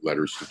writing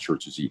letters to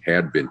churches he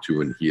had been to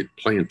and he had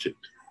planted,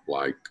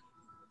 like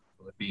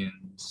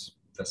Philippians,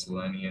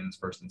 Thessalonians,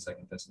 1st and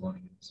 2nd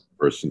Thessalonians.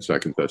 1st and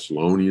 2nd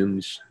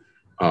Thessalonians.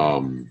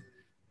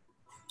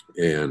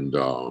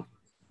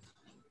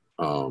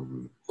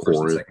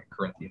 Corinth,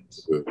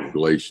 Corinthians.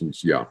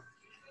 Galatians, yeah.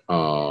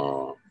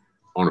 On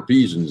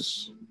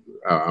Ephesians,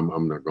 I'm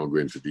not going to go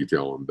into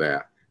detail on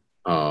that.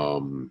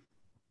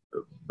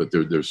 But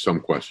there's some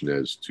question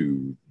as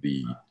to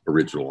the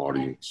original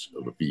audience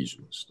of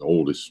Ephesians. The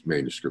oldest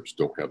manuscripts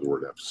don't have the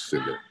word Ephesus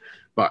in it.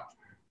 But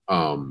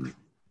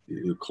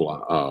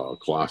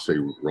Colossae,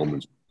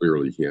 Romans,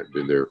 clearly he hadn't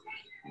been there.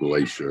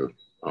 Galatia,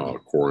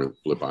 Corinth,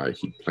 Philippi,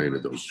 he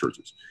planted those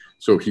churches.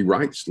 So he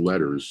writes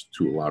letters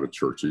to a lot of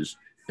churches.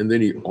 And then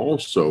he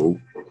also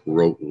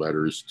wrote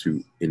letters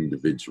to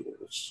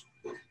individuals.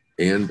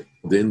 And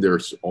then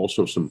there's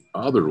also some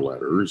other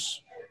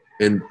letters.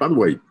 And by the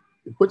way,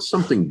 what's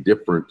something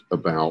different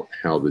about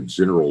how the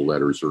general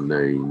letters are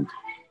named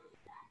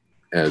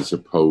as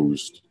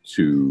opposed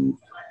to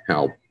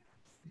how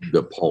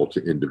the Paul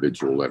to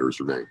individual letters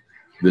are named.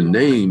 The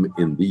name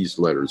in these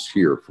letters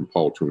here from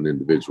Paul to an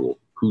individual,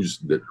 whose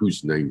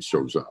name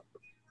shows up?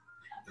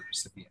 The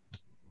recipient. The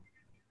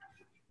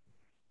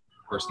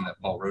person that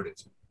Paul wrote it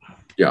to.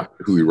 Yeah,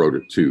 who he wrote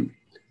it to.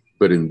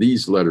 But in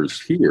these letters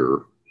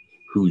here,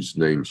 whose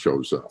name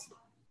shows up,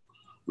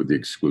 with the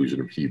exclusion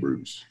of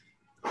Hebrews?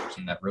 The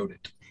person that wrote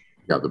it.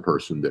 Yeah, the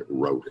person that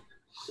wrote it.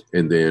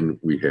 And then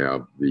we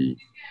have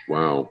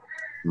wow,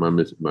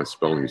 my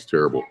spelling is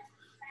terrible.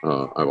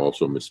 I've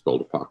also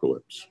misspelled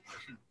apocalypse.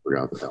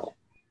 Forgot the hell.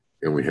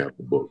 And we have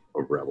the book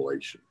of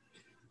Revelation.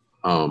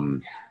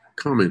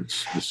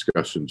 Comments,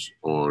 discussions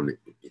on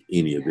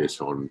any of this,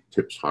 on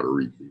tips how to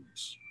read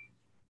these?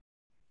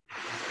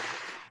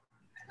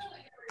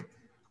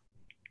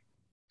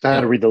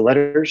 How to read the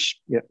letters?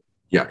 Yeah.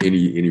 Yeah,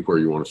 anywhere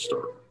you want to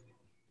start.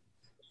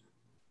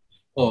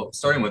 Well,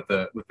 starting with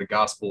the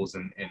Gospels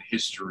and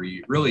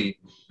history, really,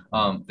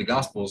 the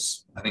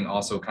Gospels, I think,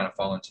 also kind of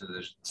fall into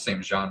the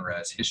same genre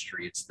as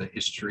history. It's the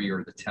history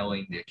or the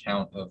telling, the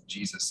account of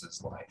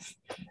Jesus's life,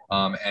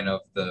 and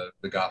of the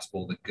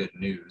gospel, the good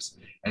news.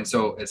 And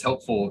so it's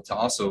helpful to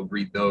also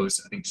read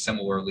those, I think,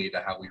 similarly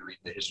to how we read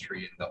the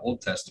history in the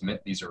Old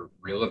Testament. These are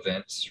real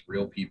events,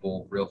 real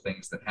people, real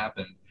things that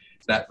happen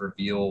that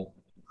reveal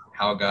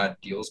how God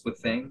deals with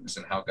things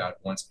and how God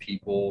wants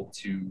people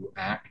to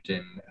act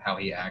and how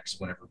he acts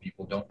whenever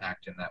people don't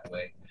act in that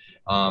way.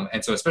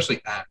 And so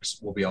especially Acts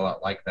will be a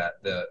lot like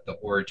that, the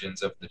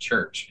origins of the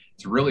church.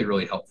 It's really,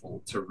 really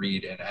helpful to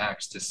read in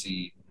Acts to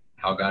see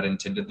how God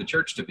intended the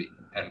church to be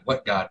and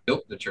what God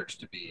built the church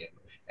to be,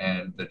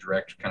 and the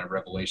direct kind of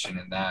revelation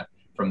in that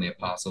from the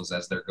apostles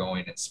as they're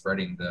going and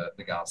spreading the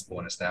gospel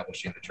and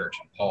establishing the church.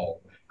 And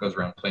Paul goes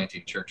around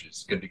planting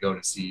churches. Good to go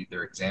to see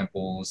their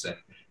examples and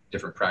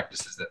different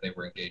practices that they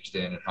were engaged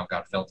in and how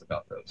God felt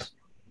about those.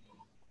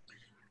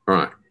 All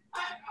right.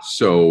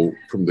 So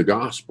from the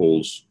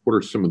Gospels, what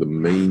are some of the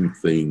main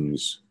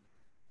things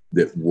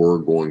that we're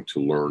going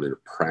to learn in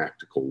a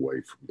practical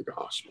way from the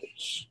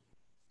Gospels?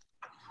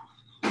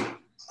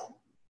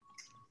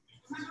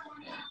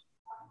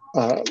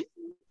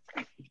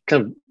 Kind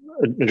of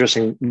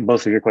addressing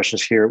both of your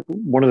questions here.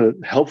 One of the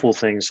helpful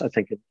things I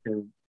think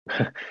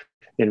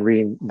in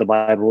reading the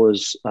Bible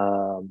is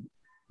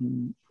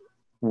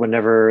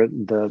whenever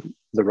the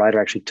writer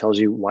actually tells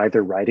you why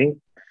they're writing.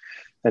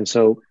 And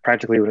so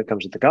practically when it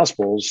comes to the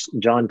Gospels,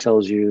 John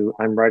tells you,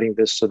 I'm writing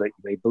this so that you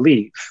may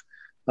believe.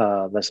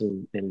 That's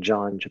in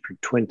John chapter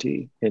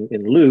 20.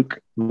 In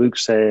Luke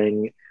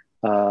saying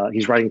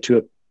he's writing to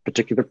a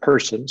particular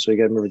person. So you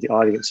got to remember the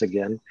audience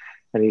again.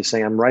 And he's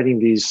saying, I'm writing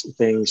these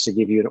things to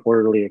give you an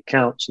orderly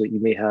account so that you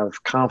may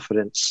have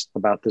confidence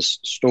about this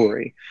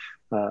story.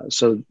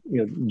 So,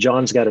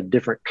 John's got a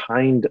different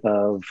kind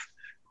of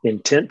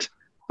intent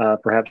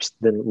perhaps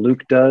than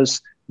Luke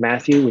does.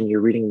 Matthew, when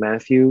you're reading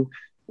Matthew,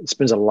 it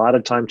spends a lot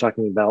of time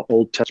talking about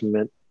Old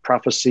Testament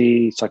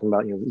prophecy. He's talking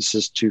about, this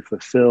is to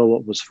fulfill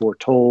what was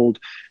foretold.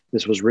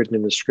 This was written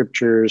in the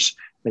scriptures.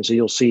 And so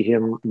you'll see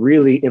him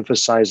really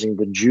emphasizing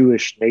the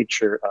Jewish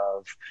nature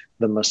of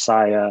the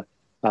Messiah.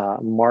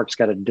 Mark's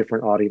got a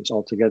different audience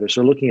altogether.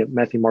 So looking at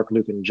Matthew, Mark,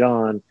 Luke, and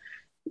John,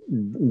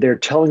 they're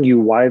telling you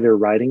why they're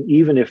writing,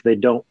 even if they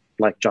don't,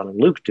 like John and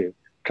Luke do,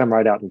 come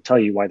right out and tell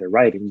you why they're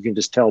writing. You can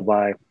just tell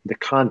by the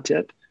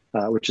content,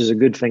 which is a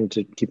good thing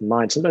to keep in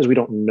mind. Sometimes we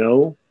don't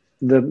know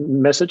the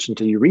message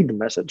until you read the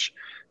message.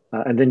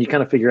 And then you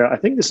kind of figure out, I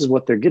think this is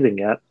what they're getting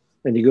at.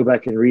 And you go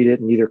back and read it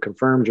and either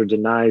confirms or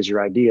denies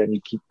your idea, and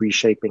you keep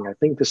reshaping. I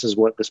think this is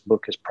what this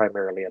book is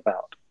primarily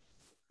about.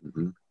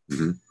 Mm-hmm.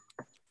 Mm-hmm.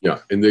 Yeah,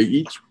 and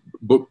each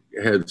book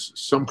has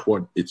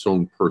somewhat its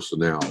own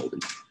personality.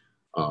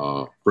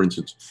 For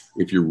instance,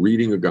 if you're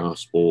reading a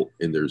gospel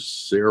and there's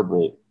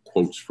several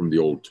quotes from the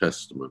Old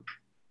Testament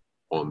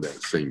on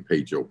that same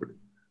page opening,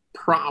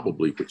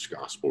 probably which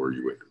gospel are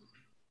you in?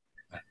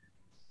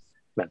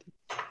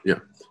 Yeah,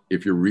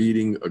 if you're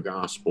reading a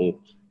gospel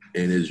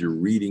and as you're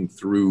reading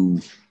through,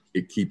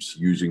 it keeps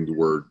using the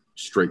word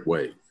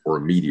straightway or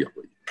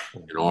immediately,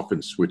 and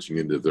often switching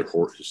into the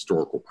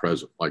historical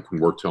present, like when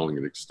we're telling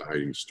an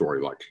exciting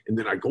story, like, and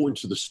then I go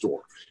into the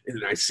store and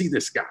then I see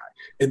this guy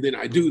and then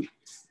I do.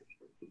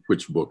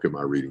 Which book am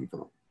I reading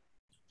from?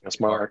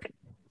 That's Mark.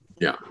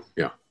 Yeah,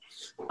 yeah.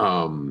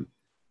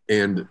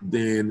 And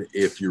then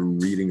if you're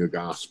reading a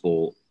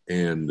gospel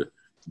and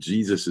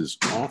Jesus is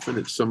often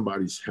at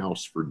somebody's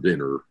house for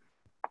dinner,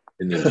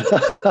 and then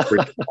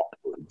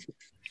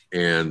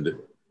and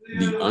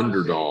the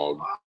underdog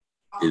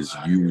is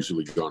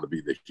usually going to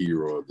be the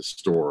hero of the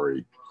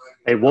story.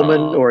 A woman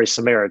or a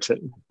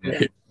Samaritan.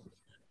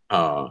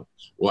 Well,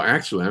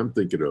 actually, I'm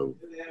thinking of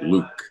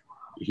Luke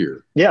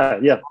here. Yeah.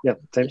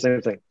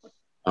 Same thing.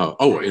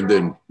 And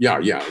then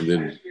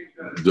and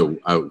then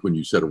when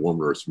you said a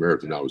woman or a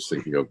Samaritan, I was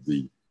thinking of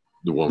the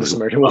woman. The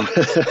Samaritan woman.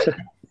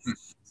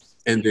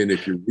 And then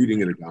if you're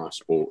reading in a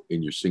gospel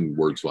and you're seeing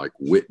words like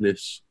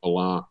witness a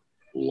lot,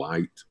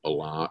 light a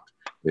lot,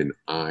 and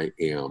I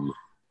am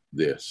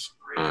this,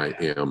 I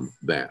am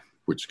that,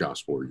 which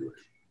gospel are you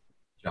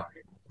in?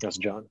 That's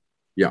John.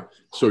 Yeah.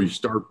 So you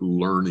start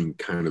learning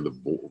kind of the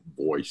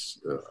voice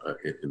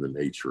and the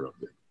nature of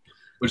it.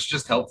 Which is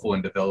just helpful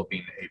in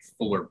developing a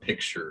fuller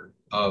picture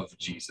of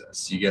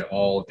Jesus. You get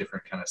all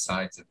different kind of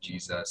sides of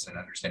Jesus and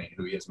understanding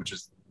who he is, which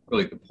is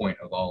really the point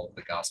of all of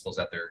the Gospels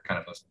at their kind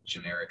of most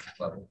generic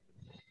level.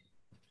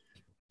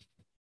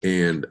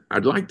 And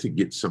I'd like to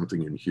get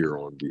something in here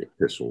on the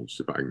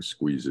epistles, if I can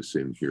squeeze this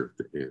in here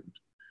at the end.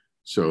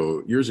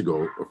 So years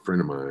ago, a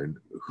friend of mine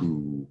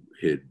who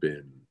had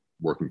been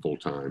working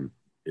full-time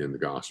in the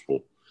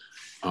gospel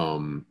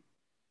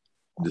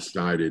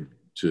decided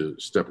to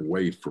step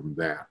away from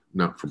that,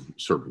 not from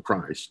serving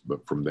Christ,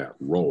 but from that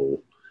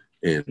role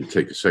and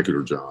take a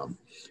secular job.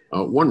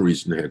 One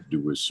reason had to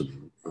do with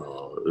some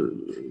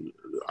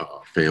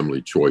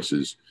family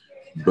choices,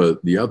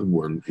 but the other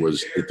one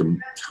was at the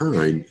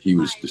time he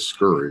was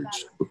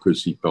discouraged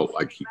because he felt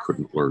like he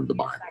couldn't learn the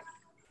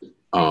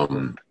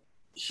Bible.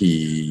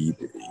 He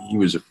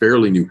was a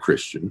fairly new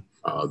Christian.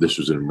 This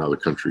was in another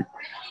country.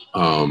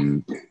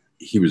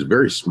 He was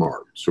very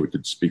smart, so he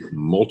could speak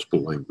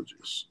multiple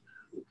languages.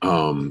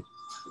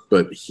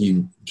 But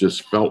he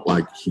just felt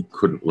like he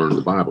couldn't learn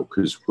the Bible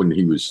because when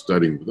he was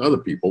studying with other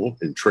people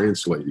and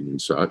translating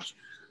and such,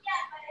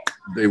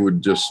 they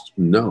would just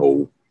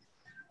know,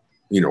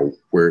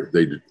 where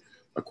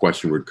a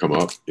question would come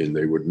up and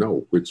they would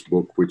know which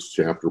book, which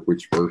chapter,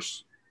 which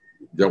verse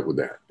dealt with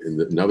that. And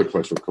another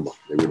question would come up.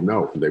 They would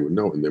know, and they would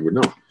know, and they would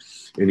know.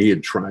 And he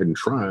had tried and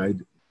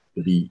tried,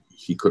 but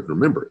he couldn't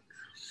remember it.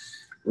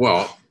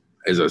 Well,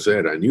 as I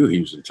said, I knew he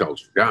was an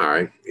intelligent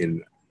guy,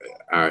 and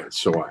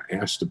so I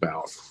asked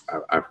about,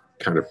 I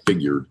kind of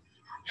figured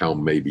how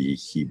maybe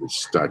he was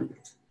studying.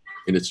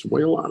 And it's the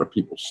way a lot of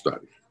people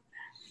study.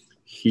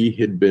 He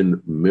had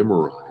been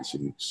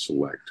memorizing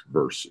select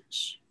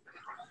verses.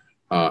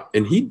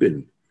 And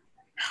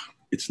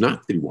it's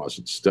not that he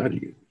wasn't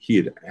studying. He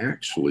had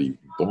actually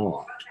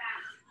bought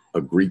a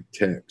Greek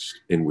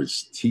text and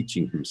was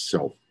teaching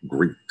himself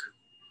Greek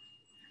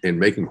and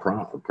making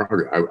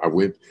progress. I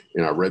went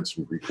and I read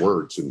some Greek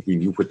words and he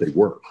knew what they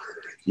were.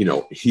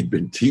 He'd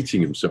been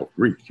teaching himself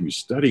Greek. He was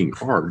studying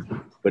hard,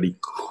 but he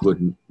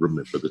couldn't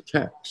remember the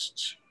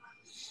texts.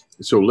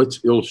 So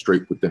let's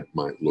illustrate what that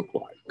might look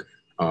like.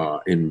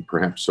 And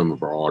perhaps some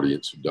of our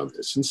audience have done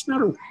this. And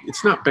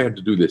it's not bad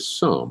to do this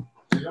some,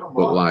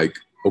 but like,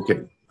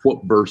 okay,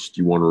 what verse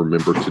do you want to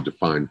remember to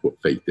define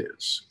what faith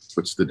is?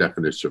 What's the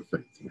definition of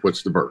faith?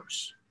 What's the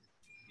verse?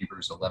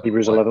 Hebrews 11:1.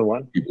 Hebrews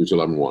 11:1. Hebrews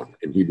 11:1.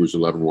 And Hebrews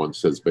 11:1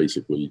 says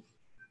basically,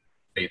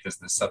 faith is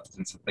the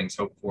substance of things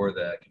hoped for,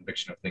 the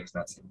conviction of things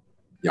not seen.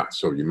 Yeah,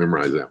 so you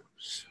memorize that one.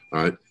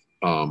 All right.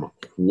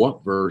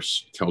 What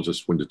verse tells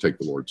us when to take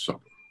the Lord's Supper?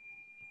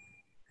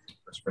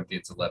 1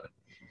 Corinthians 11.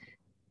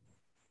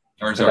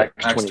 Or sorry,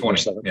 Acts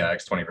 20. Yeah,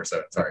 Acts 20, verse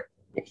 7. Sorry.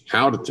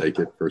 How to take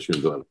it, 1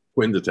 Corinthians 11.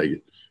 When to take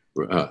it,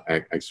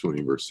 Acts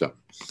 20, verse 7.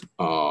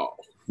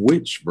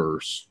 Which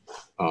verse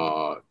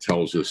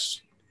tells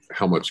us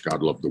how much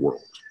God loved the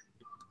world?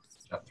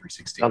 John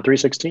 3:16. John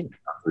 3:16.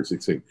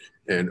 3:16.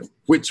 And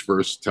which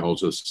verse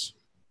tells us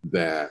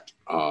that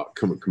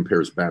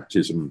compares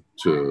baptism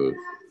to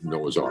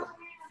Noah's Ark?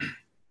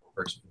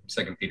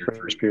 2 Peter 3.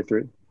 1 Peter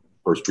 3.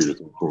 1 Peter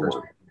 3.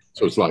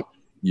 So it's like,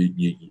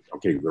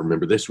 okay,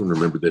 remember this one,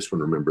 remember this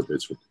one, remember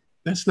this one.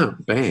 That's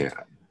not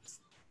bad.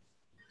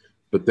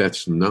 But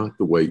that's not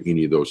the way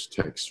any of those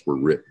texts were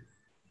written.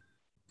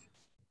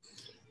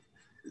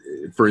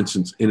 For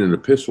instance, in an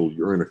epistle,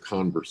 you're in a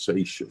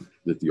conversation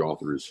that the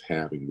author is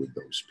having with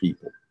those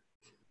people.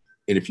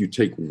 And if you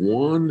take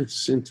one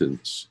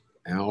sentence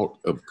out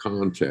of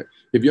context,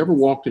 have you ever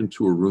walked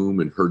into a room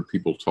and heard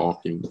people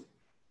talking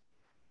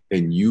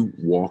and you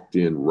walked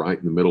in right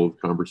in the middle of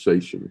the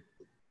conversation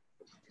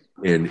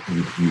and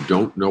you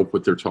don't know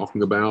what they're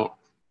talking about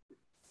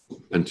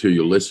until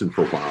you listen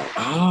for a while?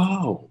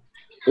 Oh,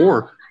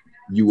 or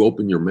you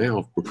open your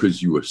mouth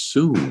because you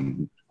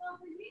assume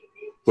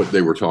what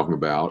they were talking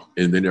about,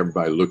 and then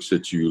everybody looks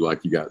at you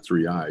like you got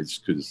three eyes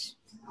because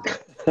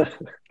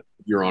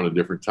you're on a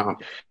different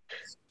topic.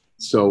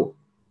 So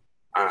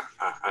I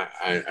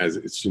as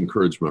it's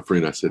encouraged my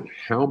friend, I said,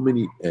 how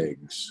many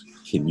eggs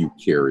can you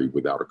carry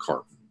without a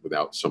carton,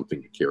 without something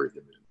to carry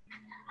them in?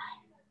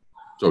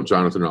 So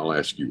Jonathan, I'll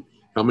ask you,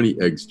 how many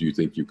eggs do you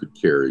think you could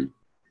carry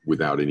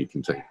without any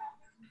container?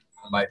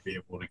 I might be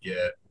able to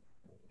get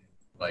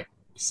like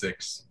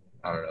 6,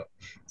 I don't know,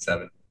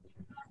 7.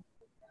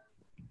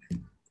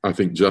 I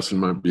think Justin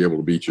might be able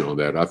to beat you on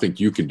that. I think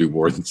you can do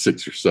more than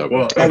 6 or 7.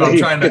 Well, if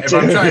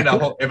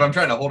I'm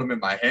trying to hold them in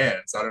my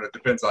hands, I don't know. It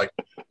depends. Like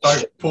if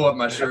I pull up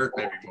my shirt,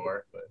 maybe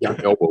more. But. Yeah,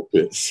 elbow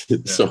fits. Yeah.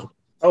 So.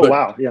 Oh,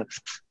 wow. Yeah.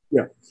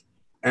 Yeah.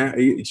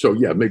 So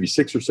yeah, maybe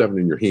 6 or 7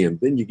 in your hand.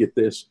 Then you get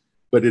this.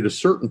 But at a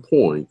certain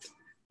point,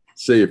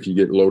 say if you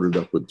get loaded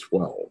up with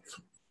 12,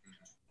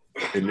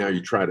 and now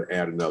you try to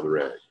add another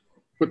egg,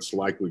 what's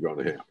likely going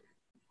to happen?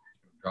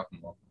 Drop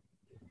them off.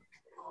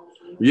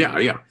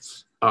 Yeah.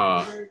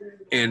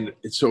 And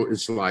so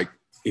it's like,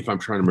 if I'm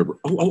trying to remember,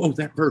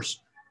 that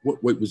verse,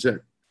 what was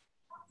that?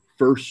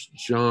 1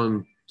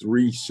 John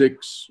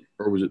 3:6,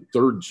 or was it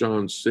 3rd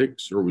John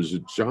 6, or was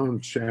it John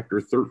chapter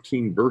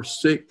 13,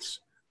 verse 6?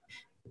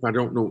 If I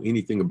don't know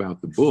anything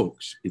about the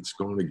books, it's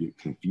going to get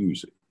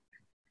confusing.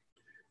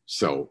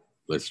 So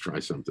let's try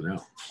something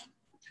else.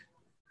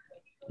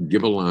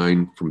 Give a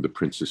line from The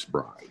Princess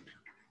Bride.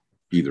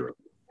 Either of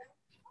them.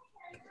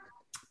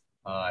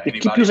 You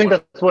keep using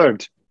that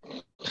word.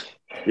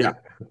 Yeah.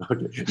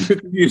 Okay. You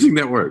keep using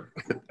that word.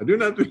 I do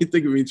not think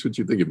it means what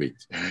you think it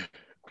means.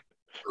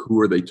 Who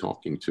are they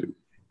talking to?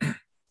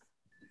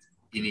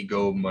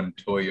 Inigo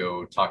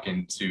Montoya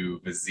talking to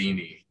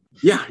Vizzini.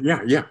 Yeah.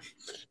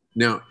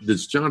 Now,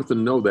 does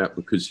Jonathan know that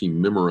because he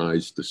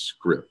memorized the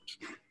script,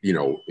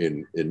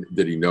 and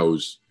that he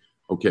knows,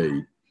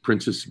 okay,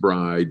 Princess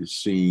Bride,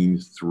 scene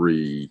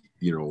 3,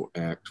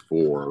 act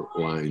 4,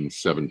 line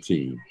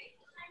 17.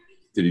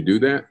 Did he do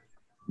that?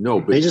 No,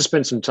 but he just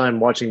spent some time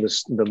watching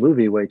the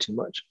movie way too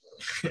much.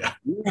 Yeah.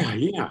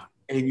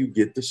 And you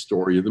get the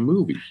story of the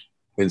movie.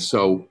 And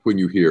so when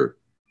you hear,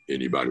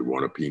 anybody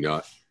want a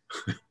peanut?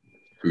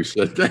 Who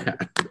said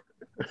that?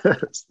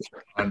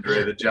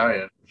 Andre the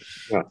Giant.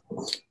 Yeah.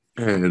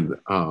 And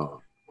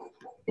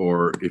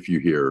or if you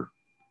hear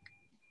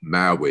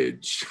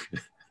marriage,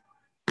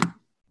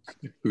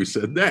 who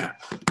said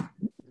that?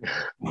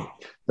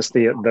 That's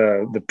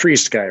the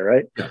priest guy,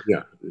 right?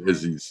 Yeah.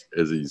 As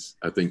he's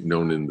I think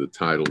known in the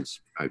titles,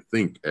 I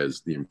think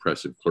as the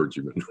impressive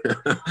clergyman.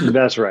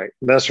 That's right.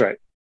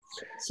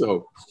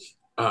 So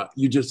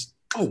you just,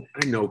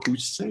 I know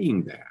who's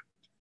saying that.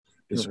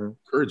 It's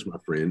encouraged my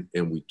friend,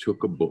 and we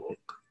took a book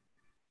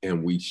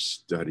and we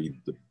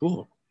studied the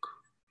book.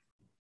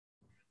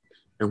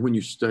 And when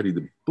you study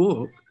the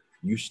book,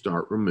 you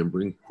start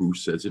remembering who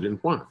says it and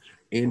why.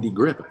 Andy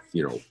Griffith,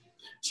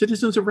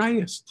 citizens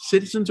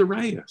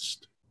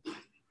arrest.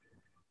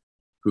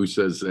 Who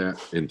says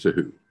that and to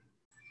who?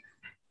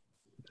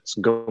 It's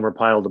Gomer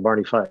Pyle to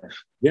Barney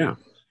Fife. Yeah.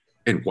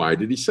 And why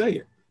did he say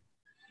it?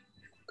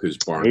 Because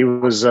Barney. He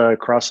was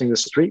crossing the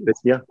street.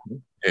 Yeah.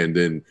 And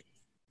then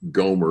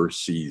Gomer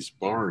sees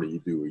Barney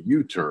do a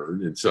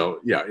U-turn. And so,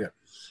 yeah.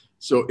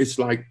 So it's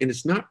like, and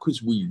it's not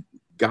because we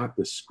got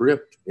the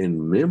script and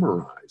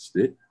memorized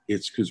it.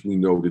 It's because we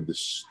noted the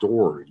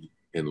story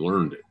and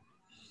learned it.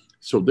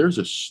 So there's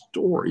a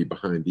story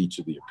behind each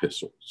of the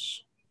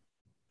epistles.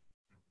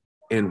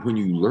 And when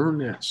you learn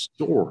that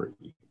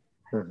story,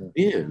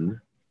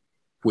 then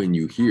when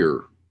you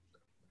hear,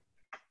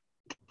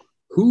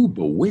 who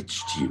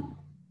bewitched you?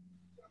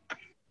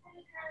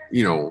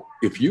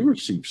 If you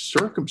receive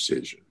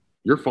circumcision,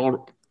 your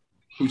fault.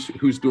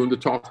 Who's doing the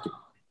talking?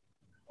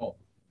 Oh.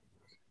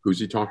 Who's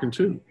he talking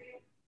to?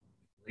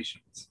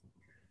 Galatians.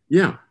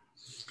 Yeah.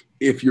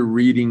 If you're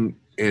reading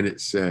and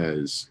it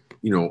says,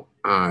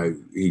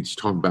 he's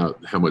talking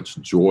about how much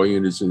joy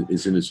is in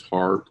his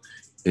heart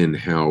and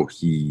how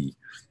he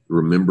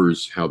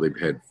remembers how they've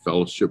had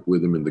fellowship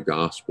with him in the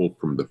gospel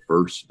from the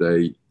first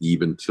day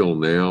even till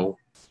now.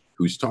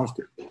 Who's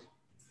talking?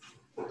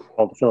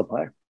 Paul to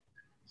Philippi.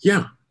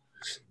 Yeah.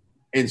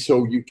 And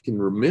so you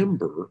can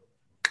remember,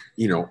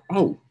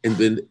 and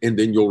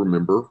then you'll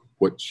remember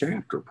what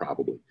chapter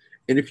probably.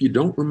 And if you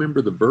don't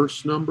remember the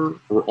verse number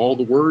or all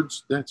the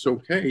words, that's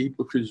okay,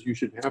 because you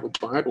should have a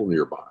Bible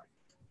nearby.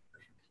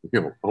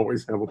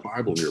 Always have a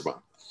Bible nearby.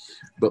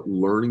 But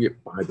learning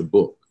it by the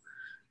book.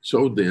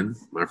 So then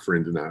my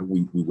friend and I,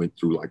 we went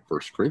through like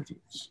 1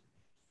 Corinthians.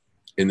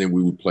 And then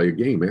we would play a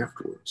game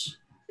afterwards.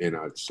 And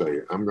I'd say,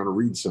 I'm going to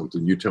read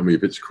something. You tell me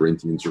if it's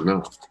Corinthians or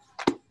not.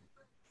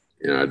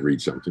 And I'd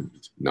read something,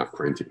 not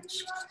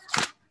Corinthians.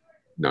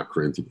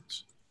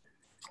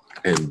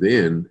 And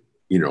then,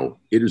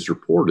 it is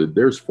reported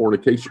there's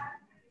fornication.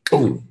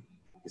 Boom.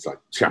 It's like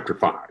chapter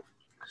 5.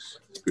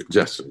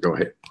 Justin, go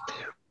ahead.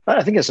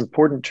 I think it's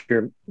important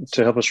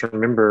to help us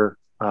remember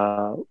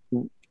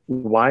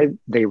why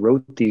they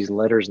wrote these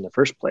letters in the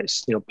first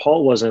place.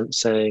 Paul wasn't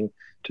saying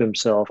to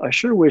himself, I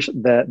sure wish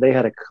that they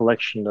had a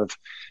collection of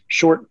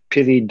short,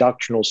 pithy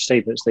doctrinal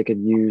statements they could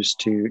use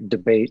to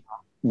debate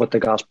what the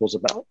gospel is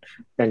about,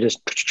 and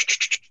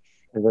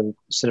then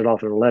send it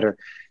off in a letter.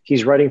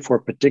 He's writing for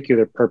a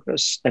particular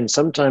purpose. And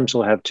sometimes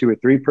he'll have 2 or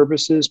 3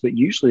 purposes, but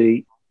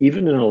usually,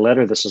 even in a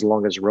letter that's as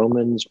long as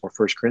Romans or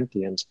 1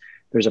 Corinthians,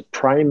 there's a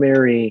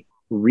primary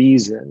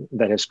reason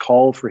that has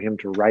called for him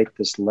to write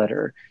this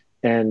letter.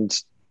 And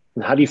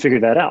how do you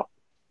figure that out?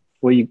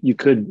 Well, you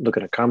could look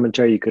at a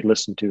commentary, you could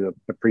listen to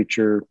a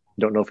preacher,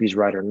 don't know if he's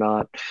right or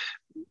not,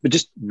 but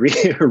just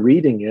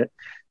reading it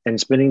and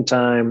spending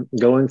time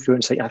going through it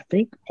and saying, I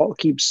think Paul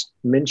keeps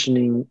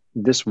mentioning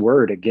this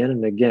word again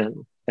and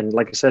again. And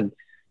like I said,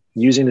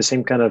 using the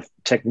same kind of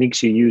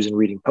techniques you use in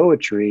reading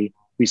poetry,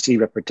 we see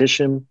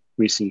repetition,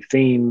 we see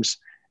themes,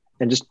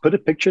 and just put a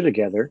picture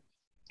together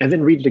and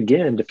then read it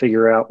again to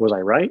figure out, was I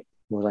right?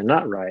 Was I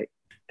not right?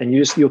 And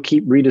you'll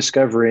keep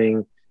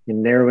rediscovering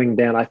and narrowing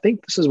down. I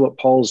think this is what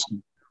Paul's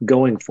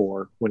going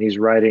for when he's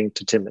writing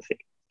to Timothy.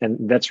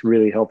 And that's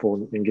really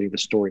helpful in getting the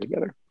story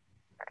together.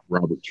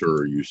 Robert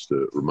Schurer used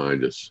to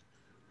remind us,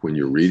 when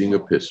you're reading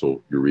an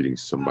epistle, you're reading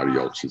somebody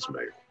else's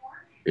mail.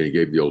 And he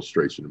gave the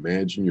illustration.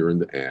 Imagine you're in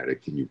the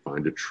attic and you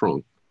find a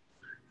trunk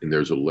and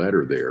there's a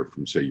letter there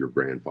from, say, your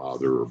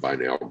grandfather, or by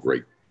now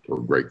great or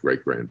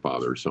great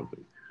grandfather or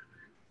something.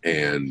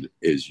 And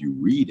as you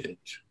read it,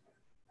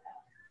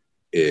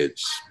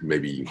 it's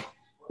maybe,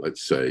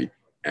 let's say,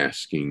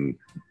 asking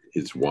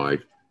his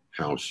wife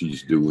how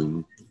she's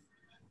doing,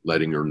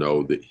 letting her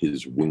know that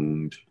his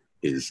wound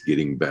is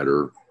getting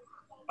better,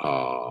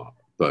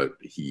 but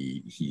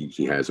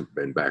he hasn't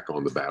been back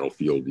on the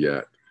battlefield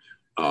yet.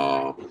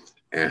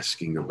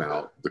 Asking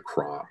about the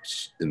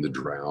crops in the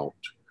drought,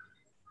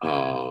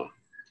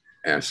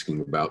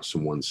 asking about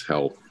someone's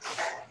health.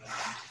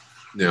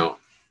 Now,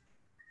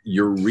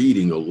 you're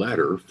reading a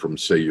letter from,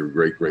 say, your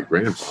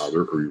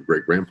great-great-grandfather or your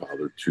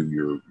great-grandfather to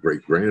your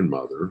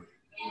great-grandmother.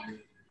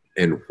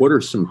 And what are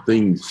some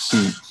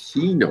things,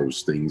 he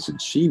knows things and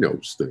she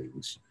knows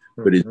things.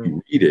 But as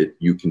you read it,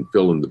 you can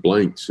fill in the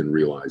blanks and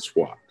realize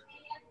what?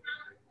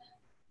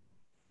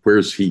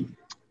 Where's he?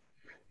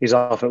 He's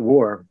off at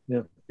war.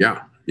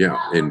 Yeah.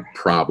 And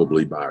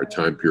probably by our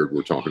time period,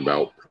 we're talking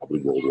about probably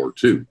World War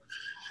II.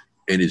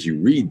 And as you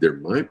read, there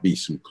might be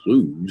some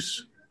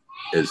clues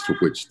as to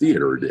which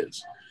theater it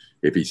is.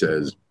 If he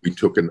says, we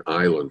took an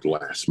island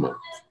last month,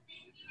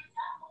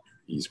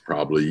 he's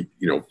probably,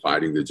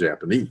 fighting the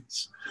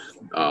Japanese.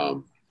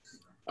 But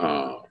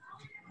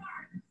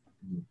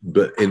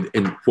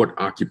what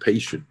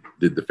occupation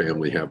did the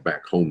family have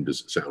back home,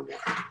 does it sound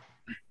like?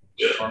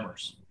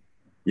 Farmers.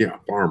 Yeah,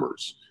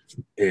 farmers.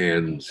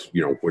 And,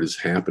 what has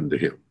happened to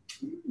him?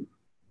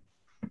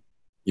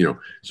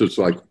 So it's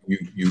like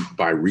you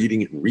by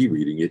reading it and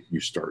rereading it, you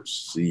start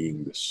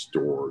seeing the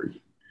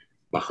story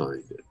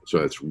behind it. So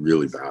that's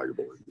really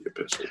valuable in the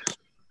epistle.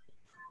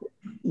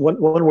 One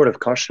word of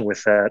caution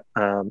with that,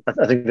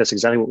 I think that's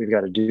exactly what we've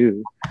got to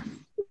do.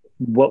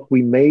 What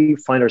we may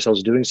find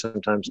ourselves doing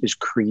sometimes is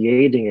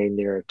creating a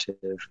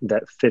narrative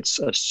that fits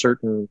a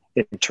certain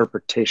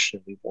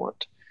interpretation we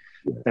want.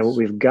 Yes. And what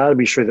we've got to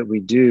be sure that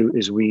we do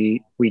is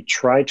we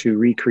try to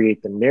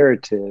recreate the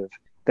narrative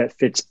that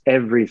fits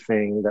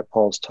everything that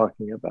Paul's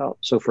talking about.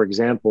 So, for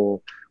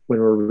example, when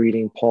we're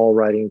reading Paul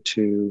writing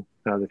to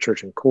the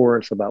church in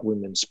Corinth about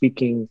women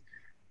speaking,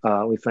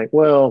 we think,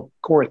 well,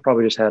 Corinth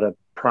probably just had a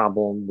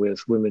problem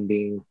with women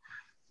being,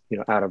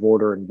 out of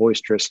order and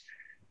boisterous.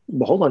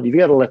 But hold on, you've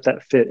got to let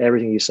that fit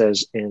everything he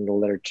says in the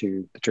letter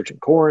to the church in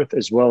Corinth,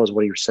 as well as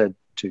what he said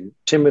to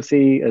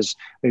Timothy.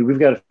 We've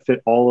got to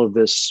fit all of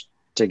this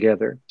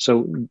together.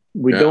 So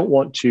we don't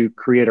want to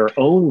create our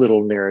own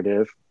little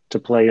narrative to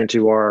play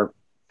into our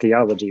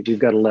theology. We've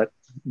got to let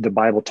the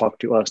Bible talk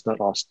to us,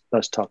 not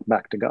us talk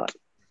back to God.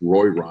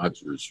 Roy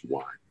Rogers'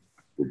 wife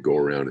would go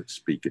around and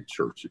speak at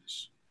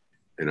churches.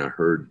 And I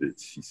heard that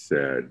she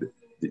said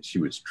that she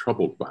was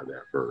troubled by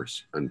that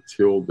verse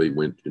until they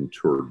went and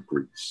toured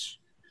Greece.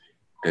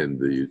 And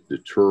the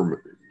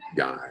tour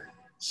guy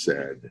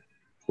said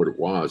what it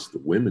was,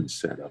 the women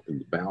sat up in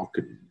the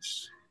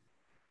balconies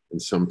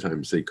and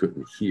sometimes they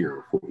couldn't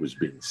hear what was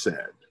being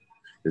said.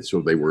 And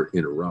so they were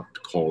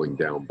calling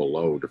down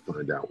below to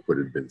find out what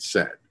had been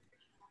said.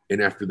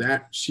 And after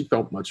that, she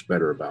felt much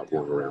better about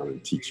going around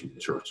and teaching in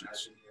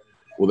churches.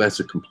 Well, that's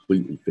a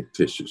completely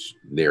fictitious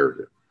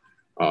narrative.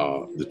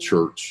 The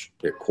church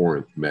at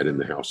Corinth met in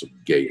the house of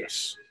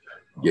Gaius.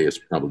 Gaius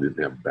probably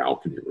didn't have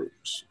balcony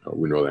rooms.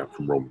 We know that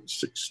from Romans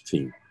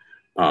 16.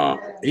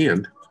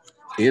 And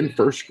in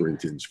 1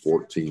 Corinthians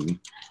 14,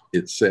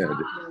 it said,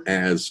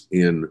 as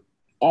in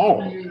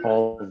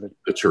all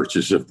the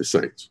churches of the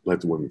saints.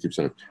 Let the women keep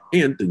saying.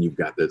 And then you've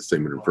got that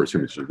statement in 1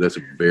 Corinthians. That's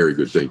a very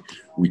good thing.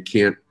 We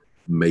can't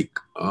make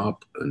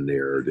up a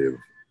narrative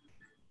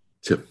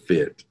to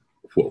fit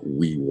what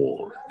we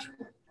want.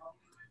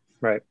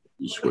 Right.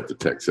 That's what the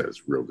text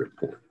says. Real good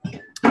point.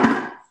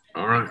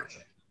 All right.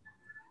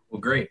 Well,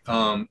 great.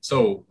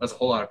 So that's a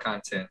whole lot of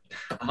content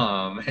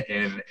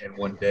in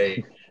one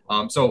day.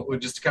 So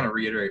just to kind of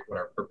reiterate what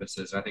our purpose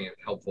is, I think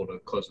it's helpful to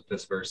close with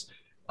this verse.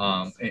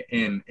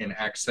 In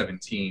Acts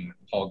 17,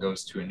 Paul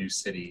goes to a new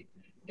city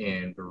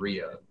in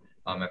Berea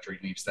after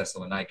he leaves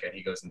Thessalonica.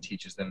 He goes and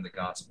teaches them the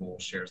gospel,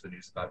 shares the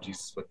news about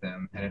Jesus with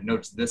them. And it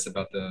notes this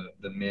about the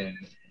men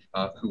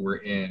who were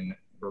in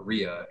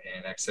Berea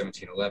in Acts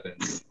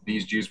 17:11.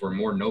 These Jews were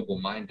more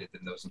noble-minded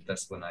than those in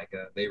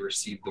Thessalonica. They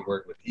received the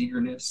word with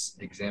eagerness,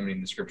 examining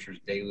the scriptures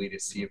daily to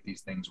see if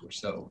these things were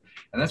so.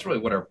 And that's really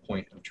what our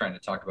point of trying to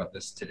talk about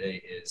this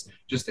today is,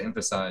 just to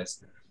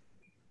emphasize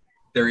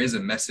there is a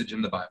message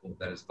in the Bible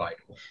that is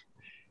vital.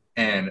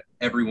 And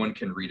everyone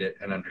can read it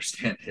and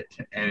understand it.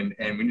 And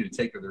we need to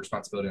take the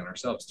responsibility on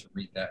ourselves to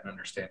read that and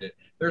understand it.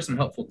 There are some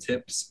helpful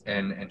tips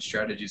and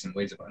strategies and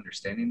ways of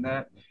understanding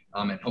that.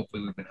 And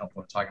hopefully we've been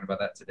helpful in talking about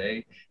that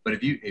today. But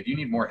if you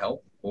need more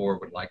help or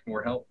would like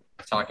more help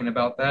talking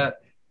about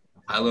that,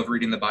 I love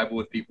reading the Bible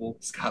with people.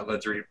 Scott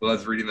loves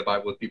reading the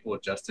Bible with people.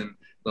 Justin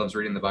loves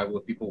reading the Bible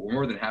with people. We're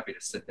more than happy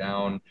to sit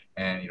down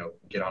and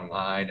get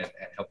online and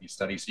help you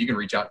study. So you can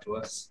reach out to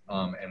us,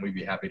 and we'd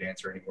be happy to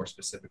answer any more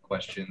specific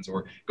questions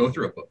or go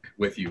through a book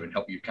with you and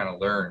help you kind of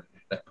learn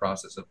that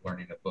process of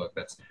learning a book.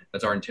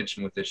 That's our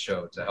intention with this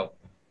show, to help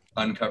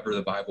uncover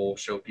the Bible,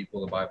 show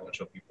people the Bible, and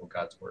show people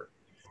God's word.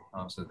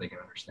 so that they can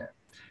understand.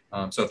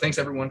 So thanks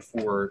everyone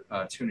for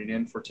tuning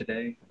in for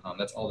today.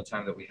 That's all the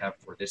time that we have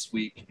for this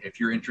week. If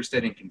you're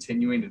interested in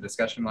continuing a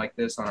discussion like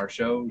this on our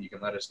show, you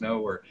can let us know,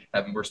 or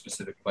have more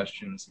specific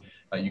questions.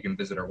 You can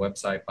visit our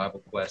website,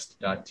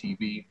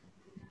 biblequest.tv,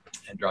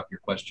 and drop your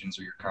questions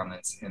or your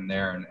comments in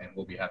there, and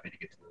we'll be happy to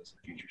get to those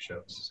in future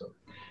shows. So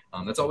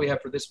that's all we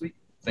have for this week.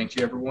 Thank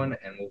you, everyone,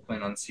 and we'll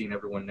plan on seeing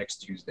everyone next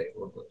Tuesday,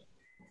 Lord willing.